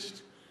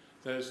Methodist.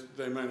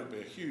 There may not be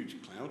a huge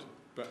cloud,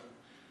 but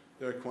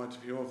there are quite a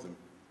few of them.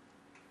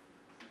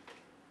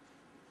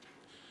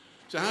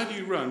 So how do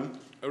you run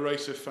a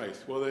race of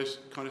faith? Well, there's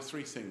kind of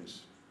three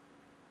things.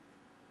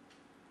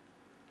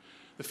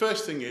 The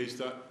first thing is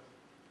that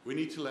we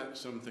need to let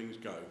some things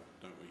go,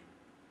 don't we?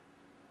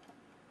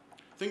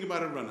 Think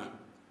about a runner,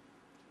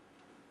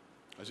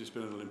 as it's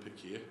been an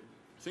Olympic year.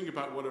 Think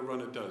about what a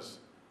runner does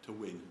to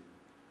win.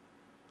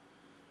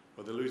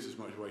 Well, they lose as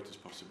much weight as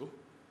possible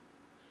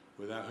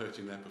without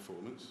hurting their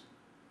performance.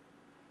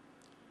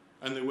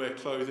 And they wear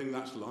clothing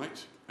that's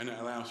light, and it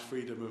allows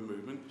freedom of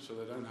movement, so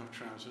they don't have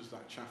trousers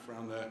that chaff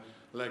around their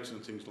legs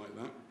and things like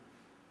that.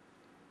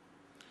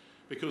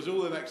 Because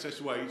all that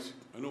excess weight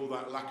and all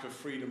that lack of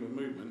freedom of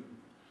movement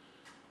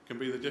can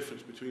be the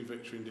difference between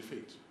victory and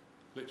defeat,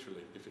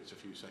 literally, if it's a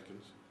few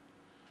seconds.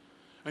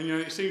 And you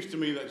know, it seems to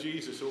me that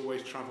Jesus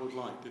always travelled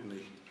light, didn't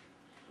he?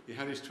 He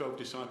had his 12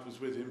 disciples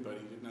with him, but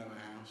he didn't know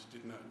a house,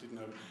 didn't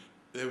know.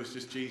 There was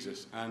just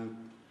Jesus, and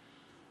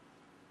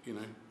you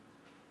know,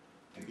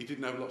 he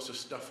didn't have lots of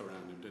stuff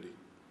around him, did he?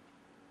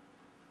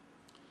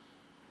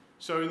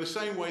 So in the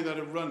same way that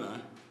a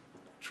runner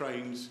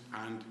trains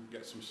and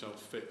gets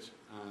himself fit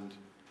and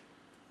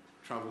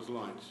travels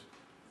light,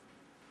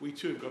 we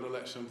too have got to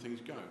let some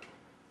things go.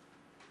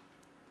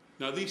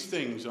 Now these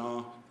things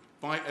are,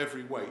 by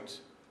every weight,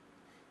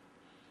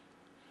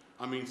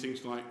 I mean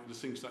things like the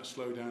things that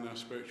slow down our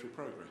spiritual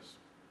progress.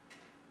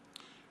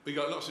 We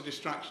got lots of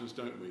distractions,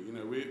 don't we? You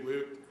know,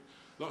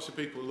 lots of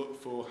people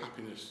look for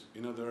happiness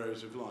in other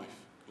areas of life,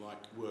 like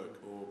work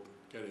or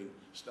getting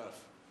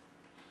stuff.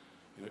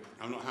 You know,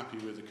 I'm not happy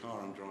with the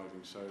car I'm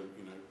driving, so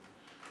you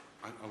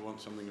know, I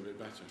want something a bit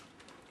better.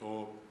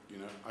 Or you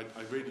know,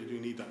 I really do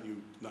need that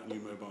new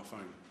mobile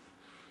phone.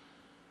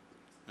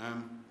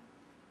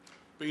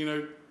 But you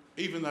know,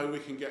 even though we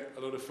can get a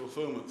lot of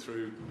fulfillment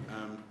through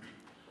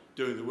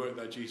doing the work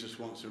that Jesus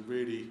wants and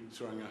really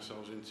throwing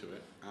ourselves into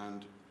it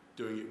and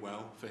doing it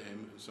well for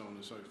him and so on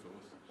and so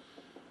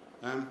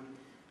forth,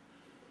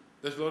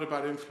 there's a lot of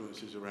bad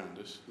influences around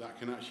us that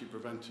can actually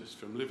prevent us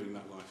from living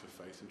that life of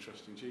faith and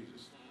trusting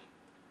Jesus.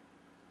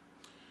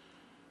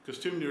 Because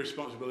too many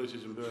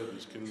responsibilities and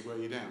burdens can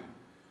weigh you down.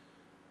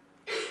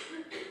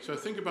 So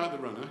think about the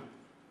runner,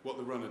 what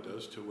the runner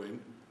does to win,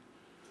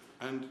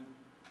 and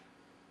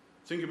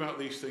think about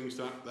these things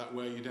that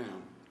weigh you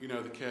down. You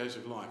know, the cares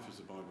of life, as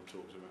the Bible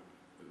talks about,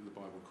 the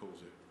Bible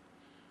calls it.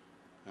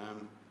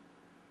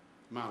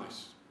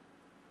 Malice,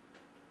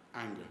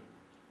 anger,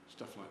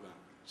 stuff like that.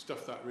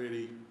 Stuff that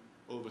really,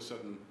 all of a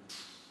sudden,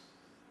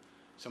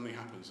 something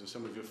happens and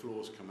some of your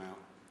flaws come out.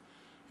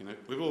 You know,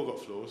 we've all got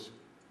flaws.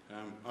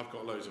 I've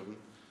got loads of them.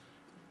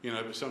 You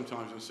know, but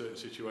sometimes in a certain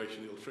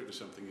situation it'll trigger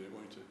something in it,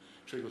 won't it?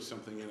 Trigger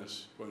something in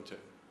us, won't it?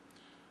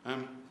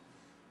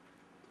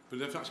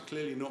 But if that's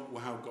clearly not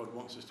how God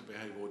wants us to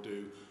behave or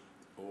do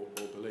or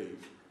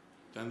believe,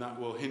 then that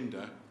will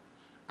hinder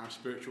have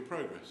spiritual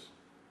progress.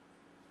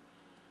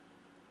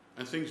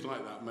 And things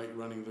like that make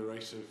running the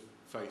race of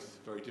faith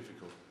very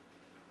difficult.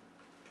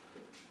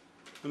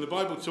 And the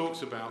Bible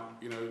talks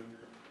about,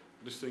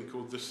 this thing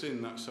called the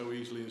sin that so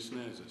easily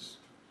ensnares us.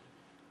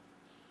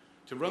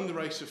 To run the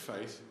race of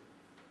faith,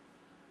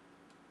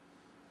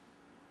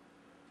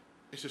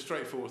 it's a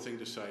straightforward thing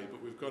to say,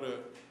 but we've got to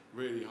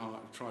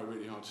try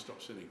really hard to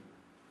stop sinning.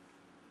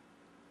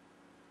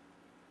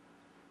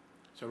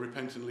 So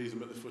repent and leave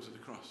them at the foot of the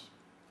cross,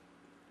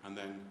 and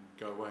then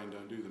go away and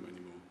don't do them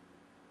anymore.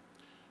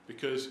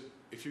 Because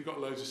if you've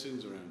got loads of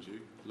sins around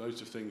you,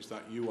 loads of things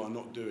that you are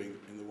not doing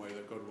in the way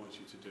that God wants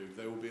you to do,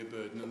 they will be a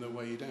burden and they'll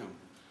weigh you down.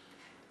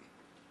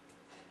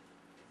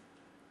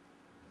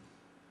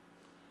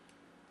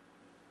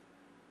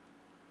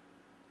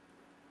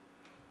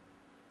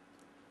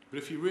 But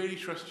if you really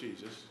trust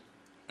Jesus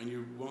and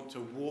you want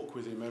to walk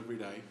with him every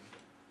day,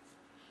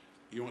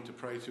 you want to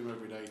pray to him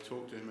every day,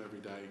 talk to him every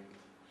day,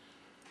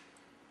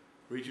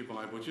 read your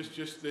Bible,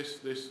 just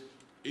this,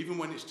 even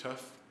when it's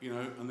tough,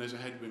 and there's a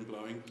headwind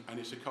blowing, and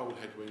it's a cold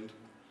headwind,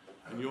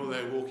 and you're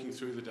there walking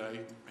through the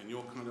day, and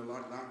you're kind of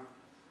like that,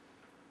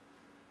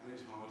 and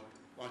it's hard.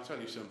 Well, I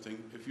tell you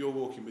something, if you're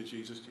walking with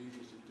Jesus,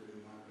 Jesus is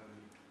doing that, and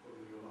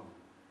pulling you along.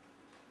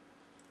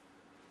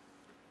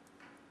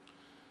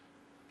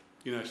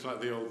 It's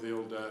like the old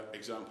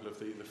example of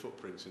the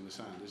footprints in the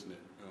sand, isn't it?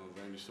 Well,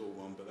 they only saw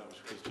one, but that was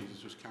because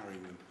Jesus was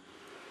carrying them,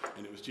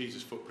 and it was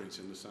Jesus' footprints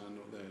in the sand,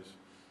 not theirs.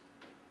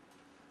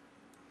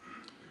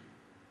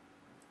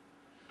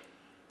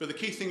 But the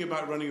key thing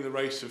about running the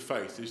race of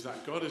faith is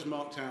that God has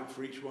marked out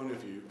for each one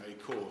of you a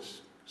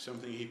course,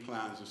 something he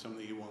plans and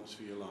something he wants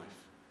for your life.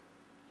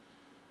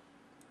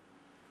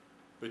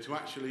 But to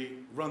actually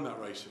run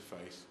that race of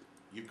faith,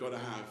 you've got to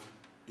have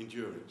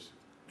endurance,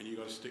 and you've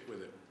got to stick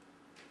with it.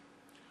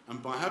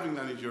 And by having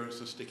that endurance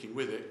and sticking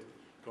with it,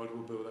 God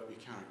will build up your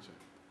character.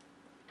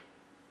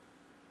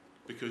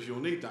 Because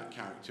you'll need that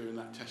character in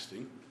that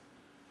testing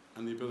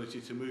and the ability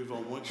to move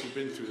on once you've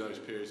been through those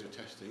periods of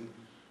testing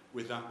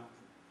with that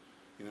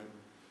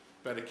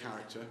better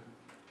character.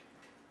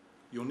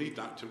 You'll need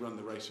that to run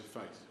the race of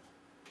faith.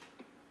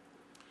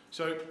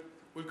 So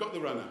we've got the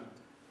runner.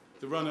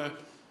 The runner,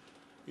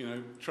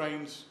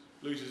 trains,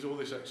 loses all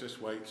this excess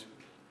weight,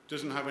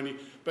 doesn't have any.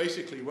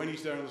 Basically, when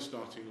he's there on the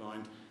starting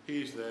line,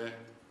 he is there.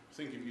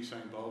 Think of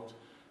Usain Bolt,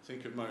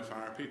 think of Mo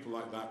Farah, people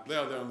like that. They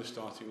are there on the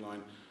starting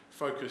line,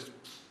 focused.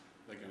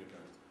 They're going to go,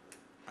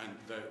 and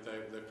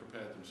they've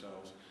prepared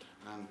themselves,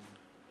 and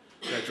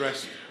they're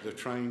dressed, they're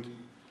trained,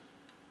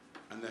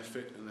 and they're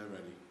fit and they're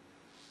ready.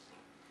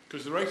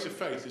 Because the race of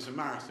faith is a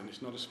marathon,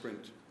 it's not a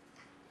sprint.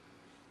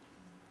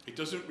 It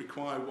doesn't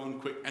require one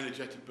quick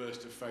energetic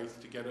burst of faith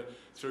to get it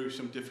through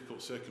some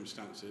difficult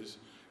circumstances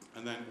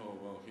and then,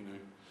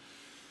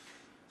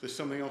 there's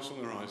something else on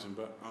the horizon,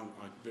 but I'm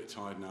a bit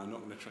tired now, I'm not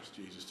going to trust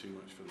Jesus too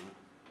much for that.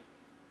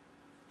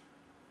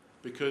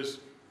 Because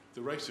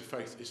the race of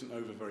faith isn't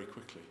over very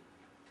quickly.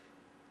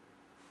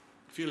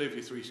 If you live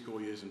your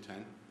 70 years and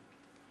 10,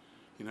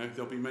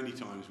 there'll be many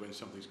times when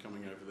something's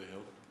coming over the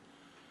hill.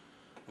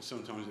 And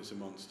sometimes it's a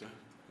monster,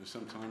 and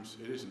sometimes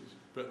it isn't.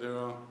 But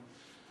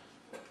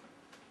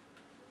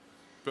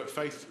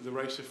faith, the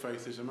race of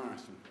faith is a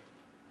marathon.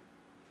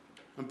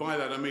 And by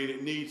that I mean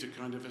it needs a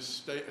kind of a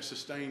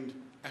sustained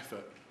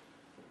effort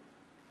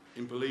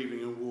in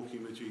believing and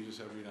walking with Jesus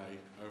every day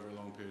over a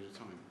long period of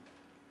time.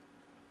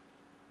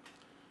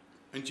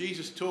 And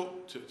Jesus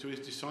talked to his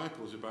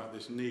disciples about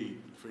this need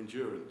for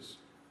endurance,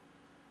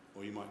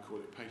 or you might call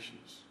it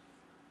patience.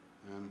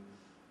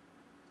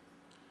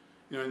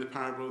 In the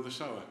parable of the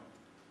sower,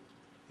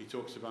 he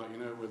talks about,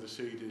 where the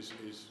seed is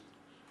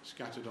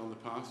scattered on the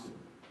path,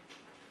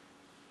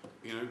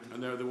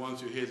 and they're the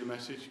ones who hear the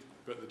message,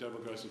 but the devil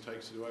goes and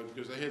takes it away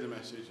because they hear the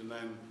message and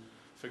then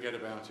forget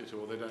about it,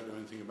 or they don't know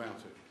anything about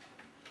it,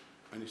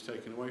 and it's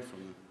taken away from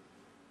them.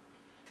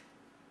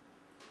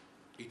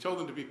 He told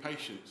them to be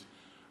patient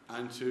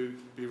and to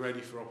be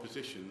ready for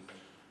opposition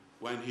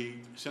when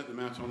he sent them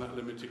out on that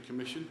limited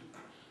commission.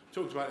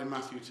 Talked about it in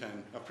Matthew 10.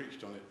 I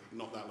preached on it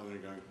not that long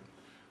ago,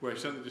 where he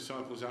sent the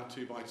disciples out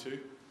 2 by 2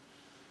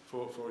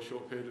 for a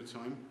short period of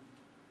time,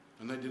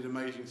 and they did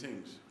amazing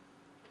things.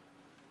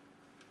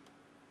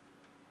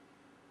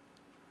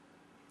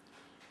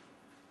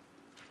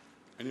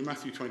 And in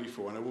Matthew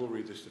 24, and I will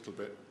read this little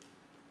bit,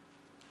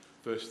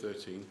 verse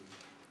 13.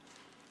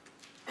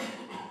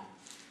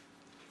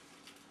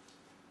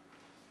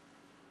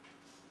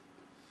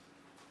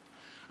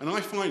 And I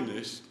find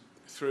this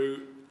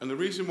and the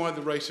reason why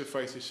the race of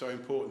faith is so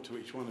important to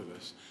each one of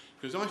us,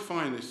 because I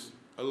find this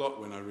a lot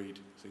when I read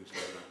things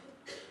like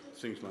that,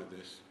 things like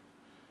this.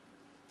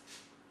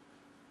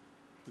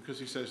 Because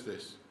he says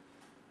this.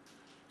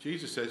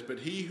 Jesus says, but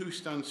he who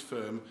stands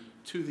firm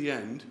to the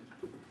end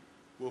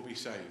will be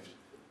saved.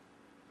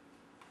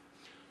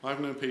 I've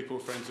known people,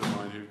 friends of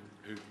mine,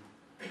 who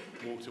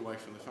walked away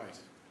from the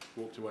faith,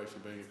 walked away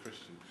from being a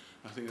Christian.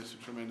 I think that's a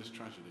tremendous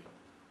tragedy.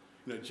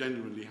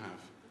 Genuinely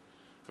have,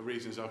 for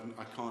reasons I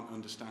can't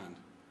understand.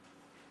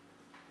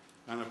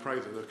 And I pray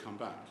that they'll come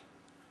back.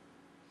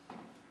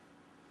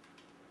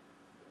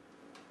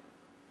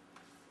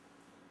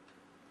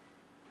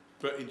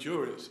 But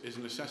endurance is a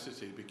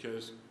necessity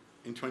because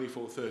in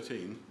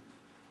 24:13,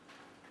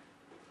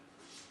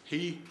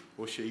 he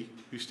or she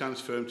who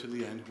stands firm to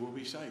the end will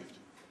be saved.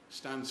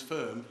 Stands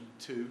firm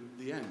to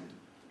the end.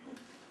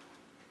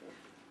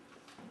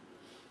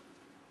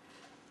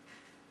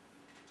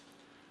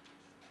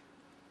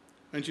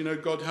 And you know,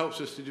 God helps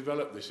us to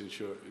develop this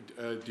endurance.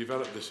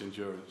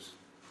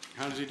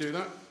 How does he do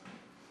that?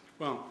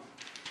 Well,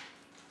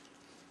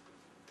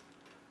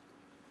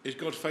 is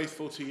God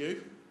faithful to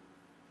you?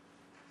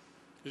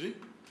 Is he?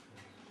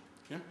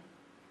 Yeah?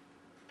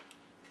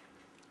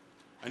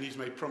 And he's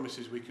made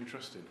promises we can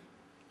trust in.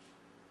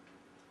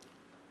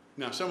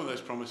 Now, some of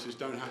those promises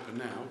don't happen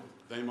now.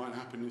 They might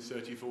happen in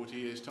 30, 40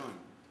 years' time.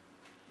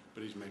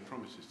 But he's made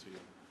promises to you.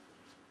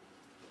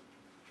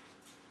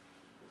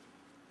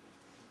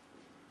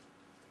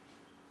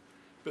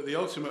 But the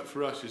ultimate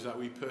for us is that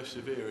we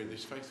persevere in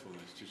this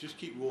faithfulness, to just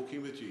keep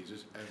walking with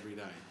Jesus every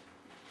day.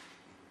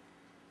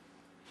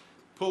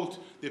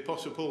 The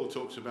Apostle Paul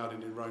talks about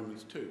it in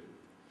Romans 2.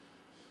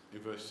 In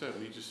verse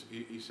 7,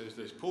 he says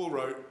this: Paul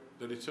wrote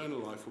that eternal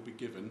life will be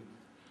given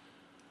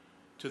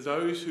to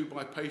those who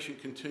by patient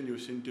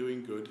continuance in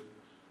doing good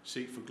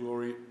seek for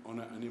glory,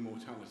 honour and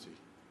immortality.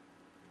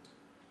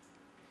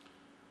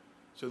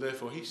 So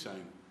therefore he's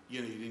saying,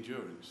 you need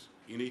endurance.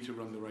 You need to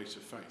run the race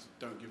of faith.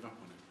 Don't give up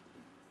on it.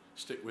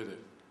 Stick with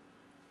it.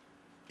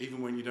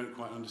 Even when you don't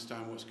quite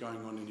understand what's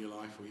going on in your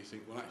life, or you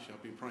think, well, actually,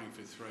 I've been praying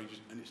for this for ages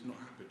and it's not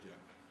happened yet.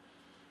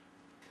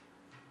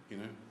 You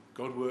know,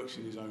 God works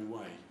in his own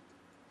way,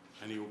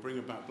 and he will bring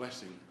about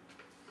blessing,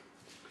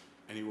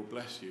 and he will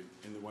bless you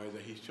in the way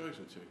that he's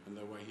chosen to, and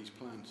the way he's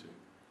planned to,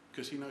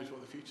 because he knows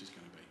what the future's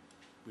going to be.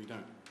 We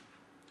don't.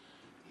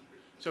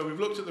 So we've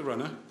looked at the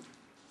runner.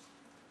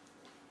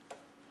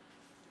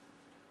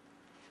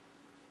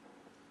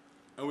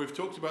 And we've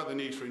talked about the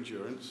need for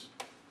endurance.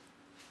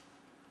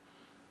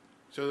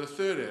 So the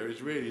third area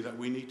is really that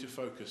we need to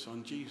focus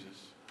on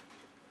Jesus.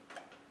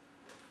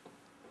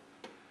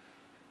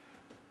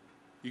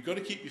 You've got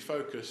to keep your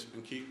focus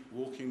and keep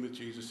walking with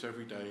Jesus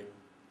every day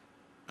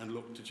and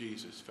look to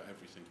Jesus for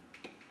everything.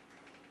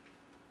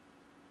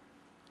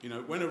 You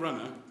know, when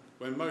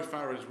Mo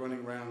Farah's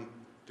running around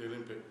the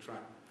Olympic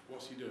track,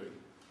 what's he doing?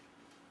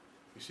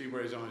 You see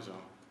where his eyes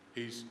are.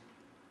 He's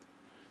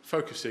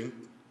focusing,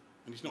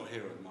 and he's not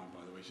here at mine,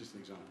 by the way, it's just an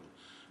example.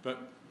 But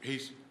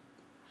he's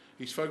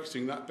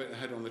focusing that bit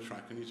ahead on the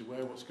track, and he's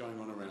aware of what's going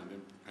on around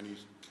him, and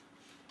he's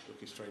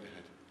looking straight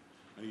ahead.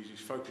 And he's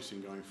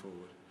focusing going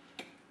forward.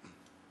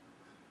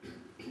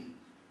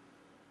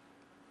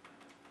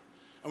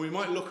 And we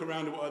might look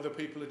around at what other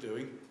people are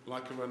doing,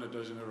 like a runner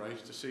does in a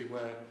race, to see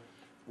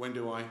when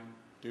do I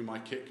do my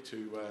kick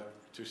to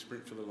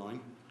sprint for the line,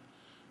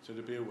 so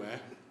to be aware.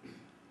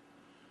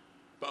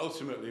 But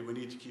ultimately, we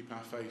need to keep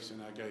our face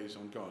and our gaze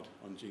on God,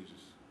 on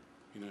Jesus.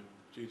 You know,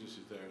 Jesus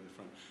is there in the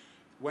front.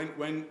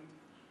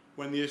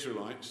 When the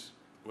Israelites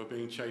were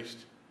being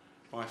chased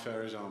by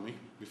Pharaoh's army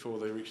before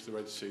they reached the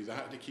Red Sea, they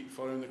had to keep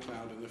following the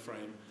cloud and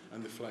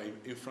the flame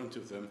in front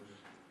of them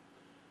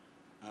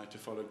to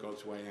follow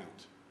God's way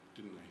out,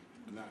 didn't they?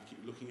 And they had to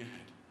keep looking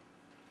ahead.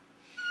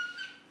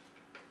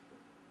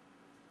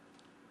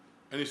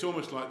 And it's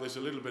almost like there's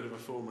a little bit of a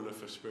formula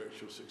for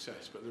spiritual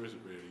success, but there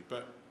isn't really.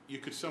 But you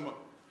could sum up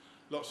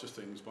lots of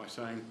things by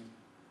saying,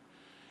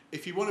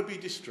 if you want to be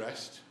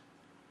distressed,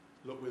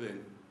 look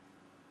within.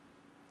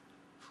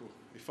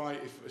 If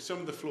some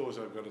of the flaws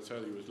I've got to tell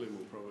you, as Lynn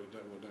will probably,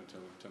 don't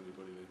tell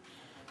anybody then.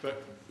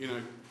 But, you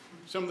know,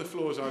 some of the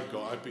flaws I've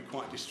got, I'd be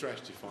quite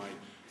distressed if I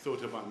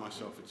thought about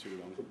myself for too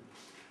long.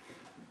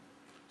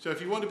 So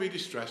if you want to be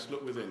distressed,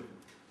 look within.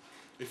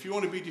 If you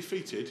want to be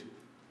defeated,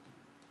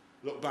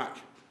 look back.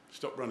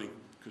 Stop running,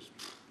 because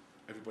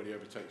everybody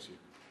overtakes you.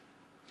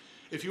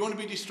 If you want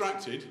to be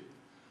distracted,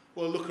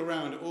 well, look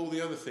around at all the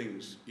other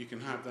things you can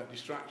have that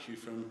distract you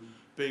from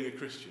being a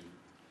Christian,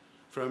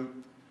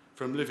 from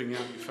living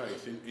out your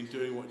faith, in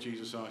doing what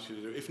Jesus asked you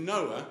to do. If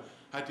Noah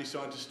had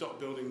decided to stop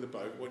building the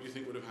boat, what do you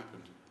think would have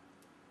happened?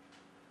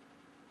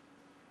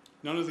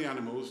 None of the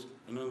animals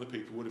and none of the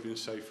people would have been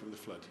saved from the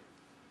flood.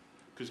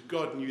 Because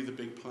God knew the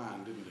big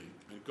plan, didn't he?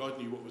 And God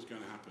knew what was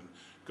going to happen.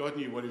 God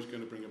knew what he was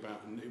going to bring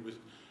about, and it was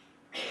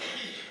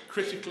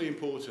critically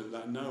important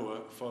that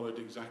Noah followed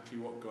exactly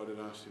what God had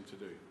asked him to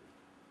do.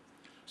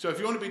 So if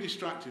you want to be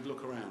distracted,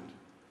 look around.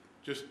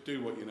 Just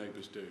do what your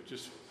neighbours do.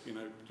 Just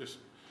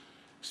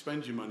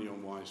spend your money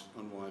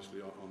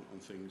unwisely on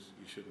things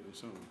you shouldn't, and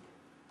so on.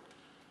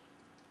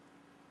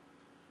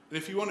 And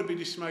if you want to be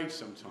dismayed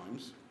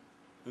sometimes,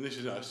 and this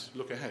is us,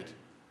 look ahead.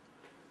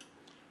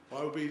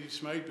 Why would we be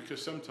dismayed?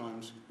 Because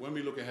sometimes when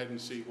we look ahead and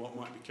see what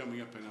might be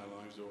coming up in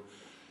our lives, or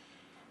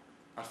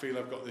I feel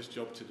I've got this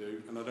job to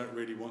do and I don't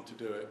really want to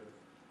do it,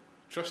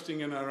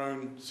 trusting in our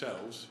own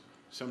selves,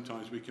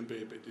 sometimes we can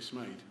be a bit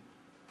dismayed.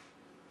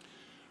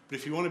 But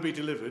if you want to be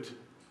delivered,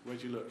 where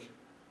do you look?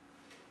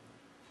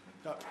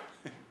 Up.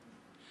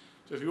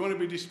 So if you want to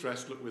be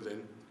distressed, look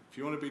within. If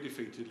you want to be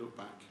defeated, look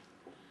back.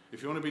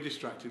 If you want to be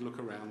distracted, look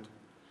around.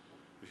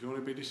 If you want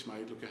to be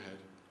dismayed, look ahead.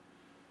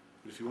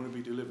 But if you want to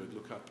be delivered,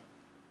 look up.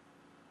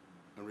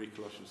 And read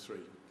Colossians 3,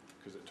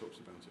 because it talks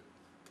about it.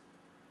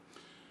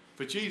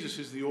 For Jesus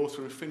is the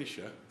author and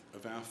finisher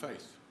of our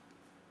faith.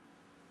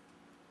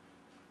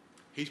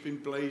 He's been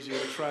blazing a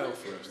trail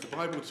for us. The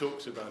Bible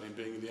talks about him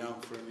being the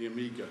Alpha and the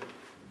Omega,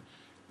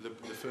 the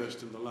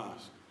first and the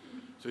last.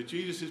 So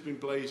Jesus has been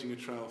blazing a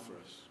trail for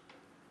us.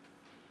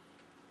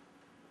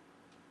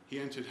 He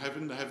entered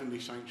heaven, the heavenly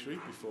sanctuary,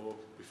 before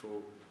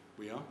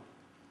we are.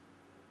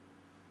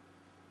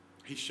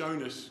 He's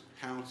shown us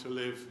how to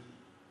live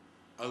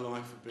a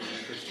life of being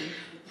a Christian,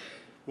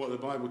 what the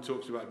Bible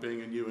talks about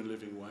being a new and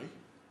living way.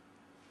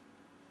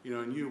 You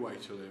know, a new way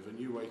to live, a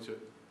new way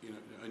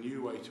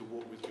to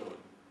walk with God.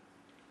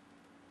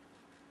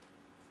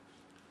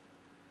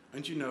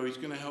 And you know, he's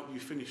going to help you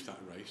finish that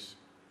race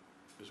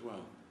as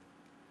well.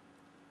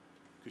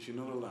 Because you're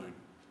not alone.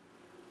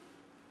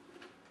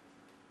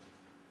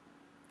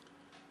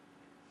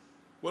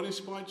 What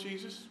inspired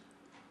Jesus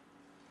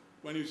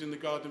when he was in the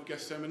Garden of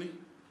Gethsemane?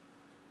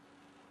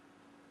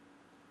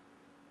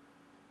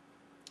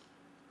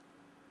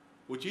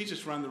 Well,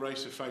 Jesus ran the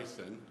race of faith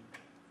then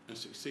and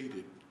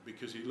succeeded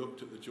because he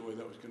looked at the joy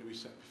that was going to be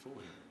set before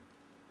him.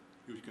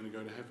 He was going to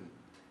go to heaven.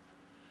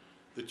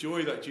 The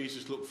joy that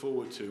Jesus looked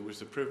forward to was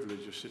the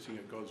privilege of sitting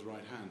at God's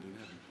right hand in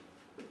heaven.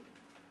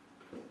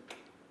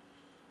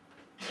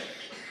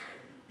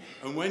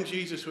 And when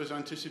Jesus was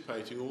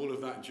anticipating all of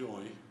that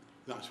joy,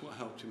 that's what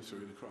helped him through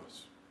the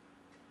cross.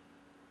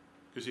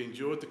 Because he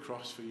endured the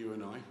cross for you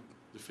and I,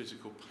 the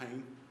physical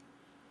pain,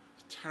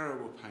 the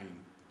terrible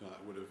pain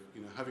that would have,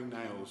 having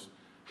nails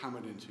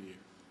hammered into you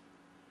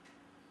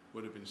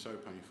would have been so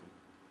painful.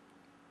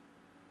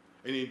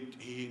 And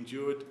he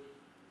endured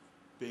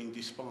being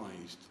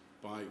despised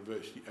by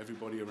virtually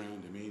everybody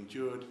around him. He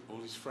endured all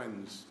his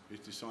friends, his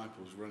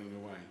disciples running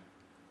away.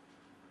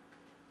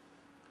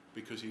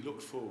 Because he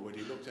looked forward,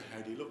 he looked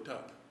ahead, he looked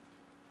up,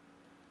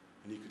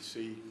 and he could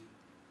see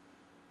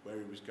where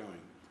he was going.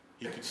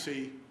 He could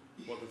see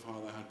what the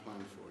Father had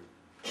planned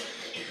for him.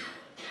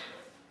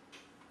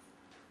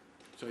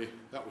 So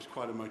that was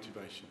quite a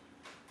motivation.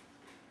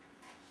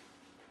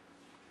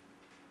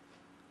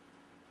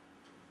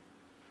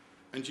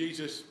 And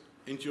Jesus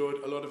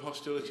endured a lot of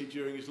hostility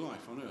during his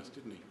life on earth,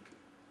 didn't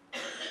he?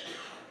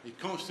 He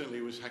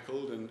constantly was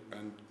heckled and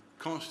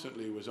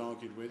constantly was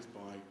argued with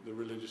by the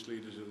religious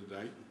leaders of the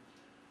day,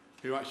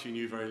 who actually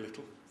knew very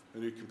little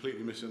and who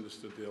completely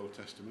misunderstood the Old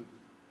Testament.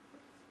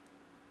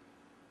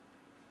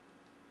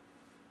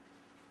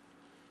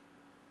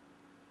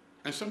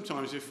 And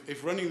sometimes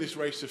if running this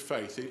race of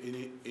faith,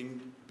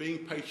 in being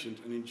patient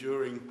and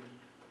enduring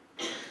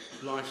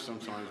life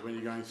sometimes when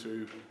you're going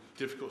through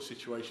difficult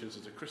situations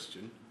as a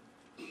Christian,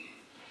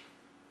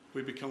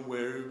 we become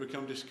weary, we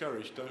become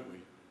discouraged, don't we?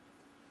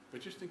 But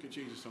just think of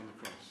Jesus on the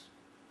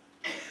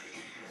cross.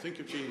 Think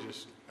of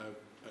Jesus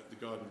at the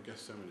Garden of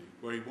Gethsemane,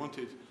 where he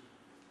wanted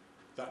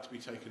that to be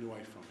taken away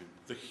from him.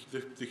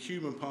 The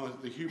human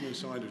part, the human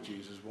side of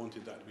Jesus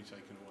wanted that to be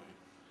taken away,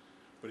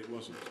 but it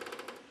wasn't.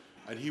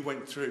 And he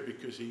went through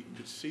because he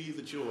could see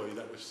the joy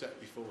that was set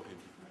before him.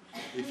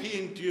 If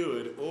he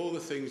endured all the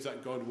things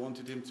that God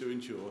wanted him to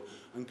endure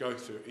and go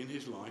through in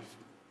his life,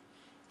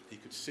 he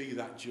could see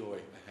that joy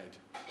ahead.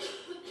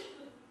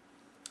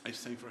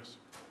 It's the same for us.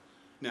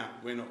 Now,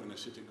 we're not going to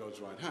sit at God's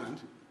right hand,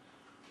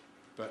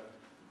 but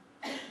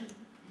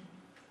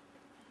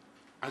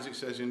as it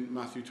says in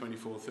Matthew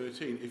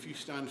 24:13, if you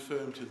stand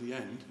firm to the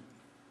end,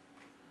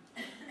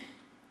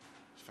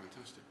 it's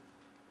fantastic.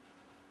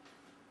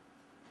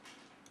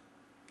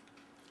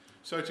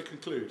 So to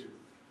conclude,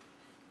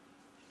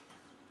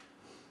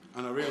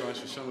 and I realise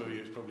for some of you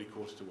it's probably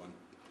 1:45,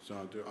 so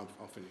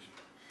I'll finish,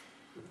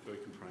 so we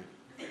can pray.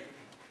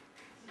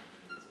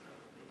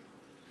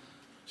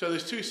 So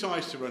there's two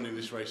sides to running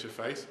this race of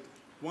faith.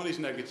 One is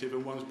negative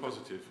and one's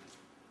positive.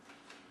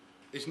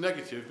 It's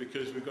negative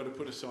because we've got to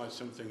put aside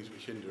some things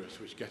which hinder us,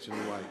 which get in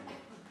the way.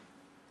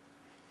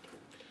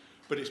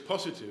 But it's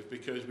positive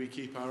because we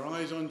keep our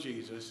eyes on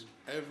Jesus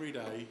every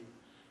day,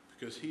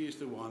 because he is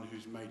the one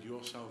who's made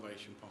your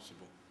salvation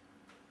possible.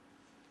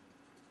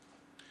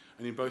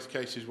 And in both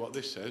cases, what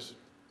this says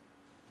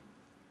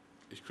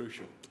is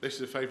crucial. This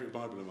is a favourite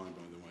Bible of mine,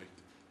 by the way.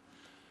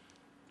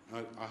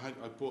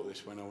 I bought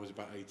this when I was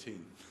about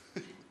 18.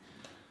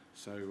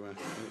 So, and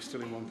it's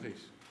still in one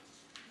piece.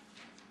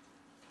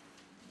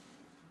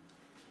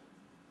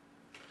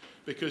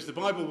 Because the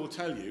Bible will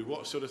tell you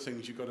what sort of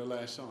things you've got to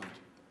lay aside.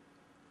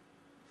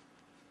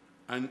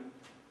 And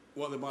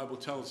what the Bible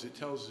tells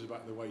us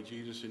about the way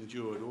Jesus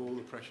endured all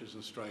the pressures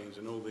and strains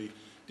and all the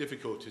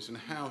difficulties, and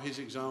how his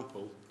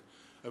example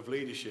of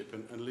leadership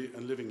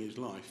and living his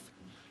life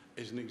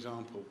is an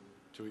example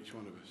to each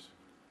one of us.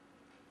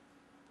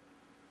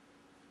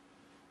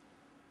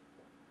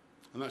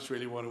 And that's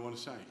really what I want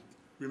to say.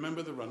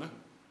 Remember the runner.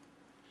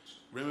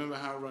 Remember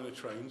how a runner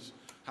trains,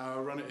 how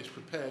a runner is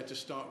prepared to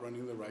start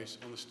running the race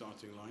on the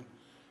starting line.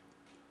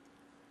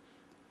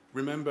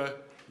 Remember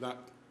that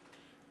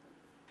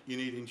you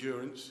need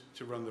endurance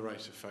to run the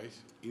race of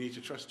faith. You need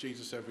to trust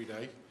Jesus every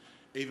day,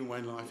 even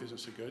when life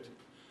isn't so good.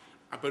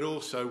 But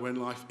also when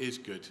life is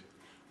good,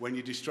 when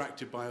you're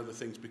distracted by other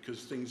things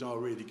because things are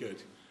really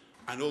good.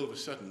 And all of a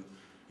sudden,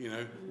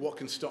 what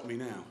can stop me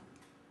now?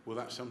 Well,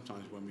 that's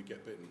sometimes when we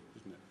get bitten,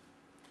 isn't it?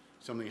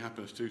 Something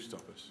happens to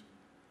stop us.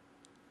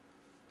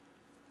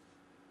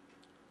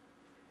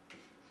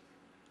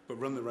 But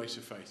run the race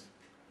of faith,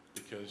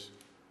 because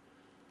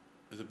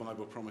as the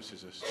Bible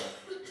promises us,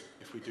 that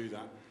if we do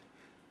that,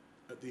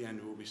 at the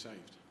end we'll be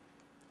saved.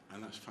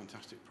 And that's a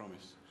fantastic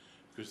promise,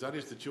 because that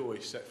is the joy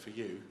set for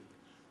you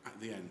at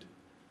the end,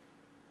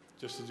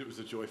 just as it was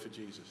the joy for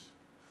Jesus.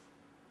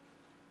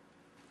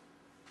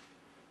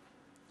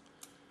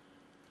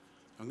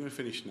 I'm going to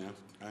finish now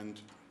and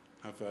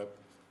have a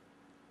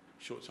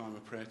short time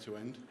of prayer to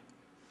end.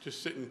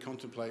 Just sit and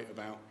contemplate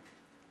about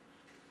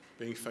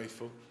being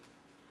faithful,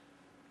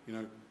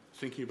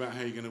 thinking about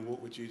how you're going to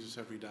walk with Jesus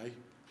every day.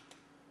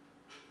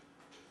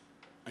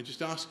 And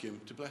just ask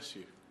him to bless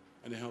you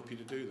and to help you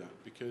to do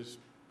that, because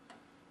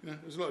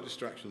there's a lot of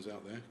distractions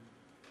out there.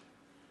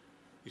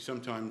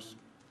 Sometimes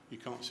you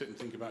can't sit and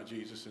think about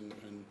Jesus and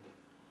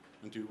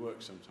do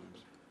work sometimes.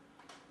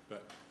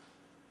 But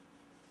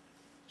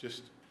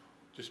just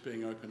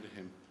being open to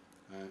him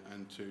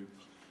and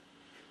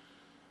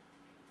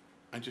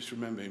just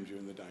remember him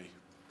during the day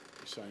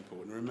is so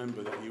important.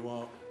 Remember that you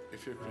are,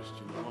 if you're a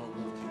Christian, you are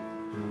walking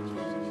with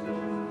Jesus.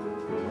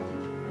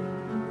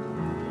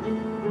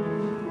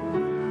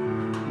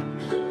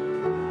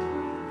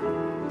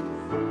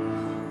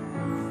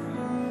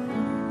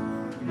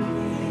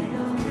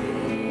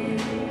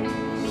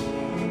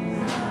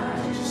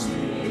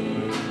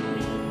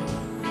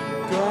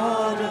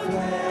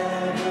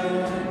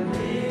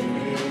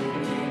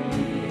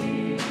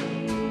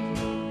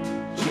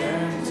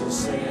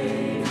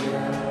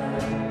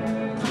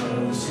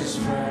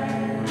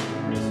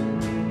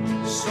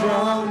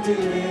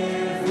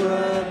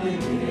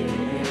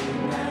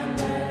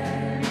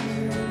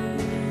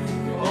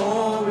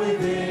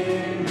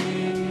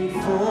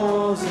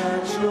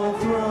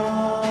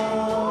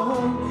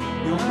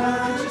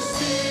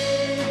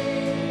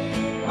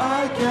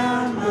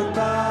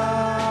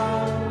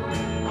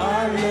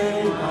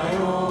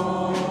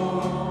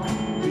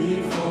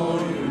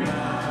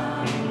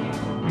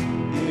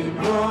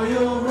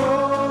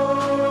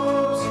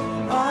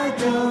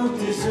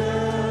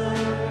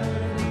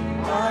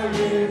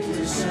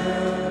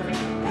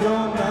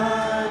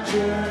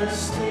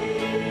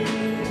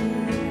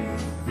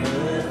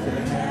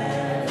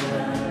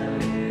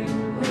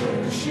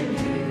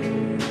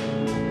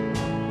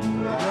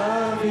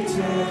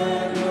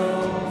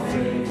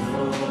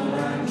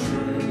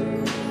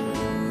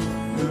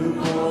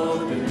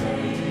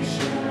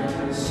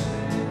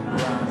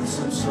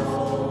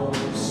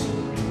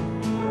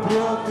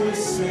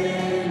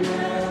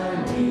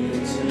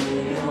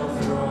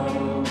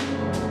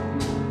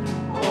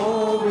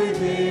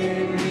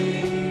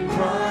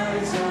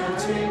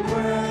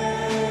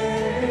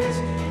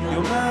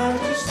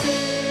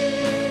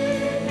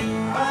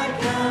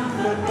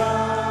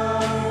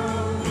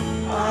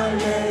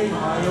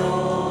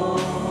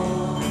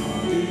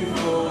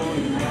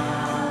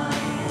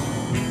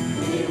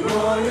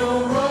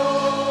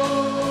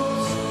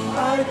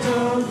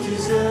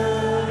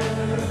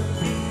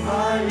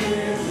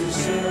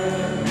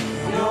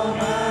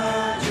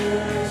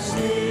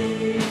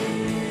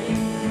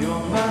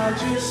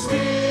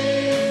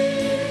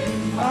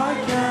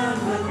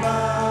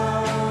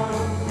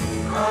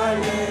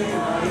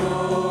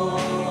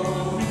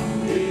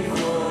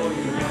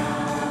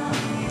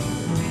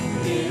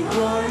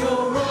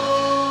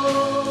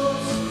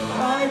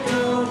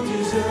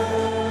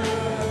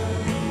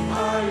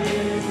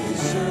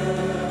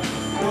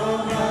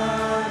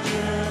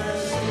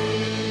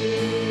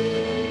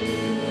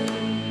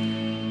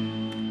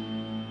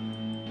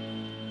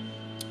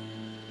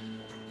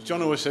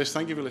 John always says,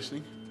 thank you for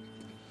listening.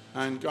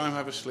 And go and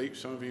have a sleep.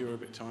 Some of you are a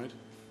bit tired.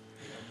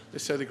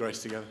 Let's say the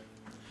grace together.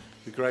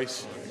 The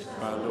grace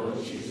of our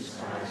Lord Jesus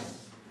Christ,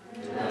 the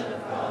love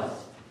of God,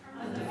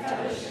 and the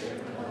fellowship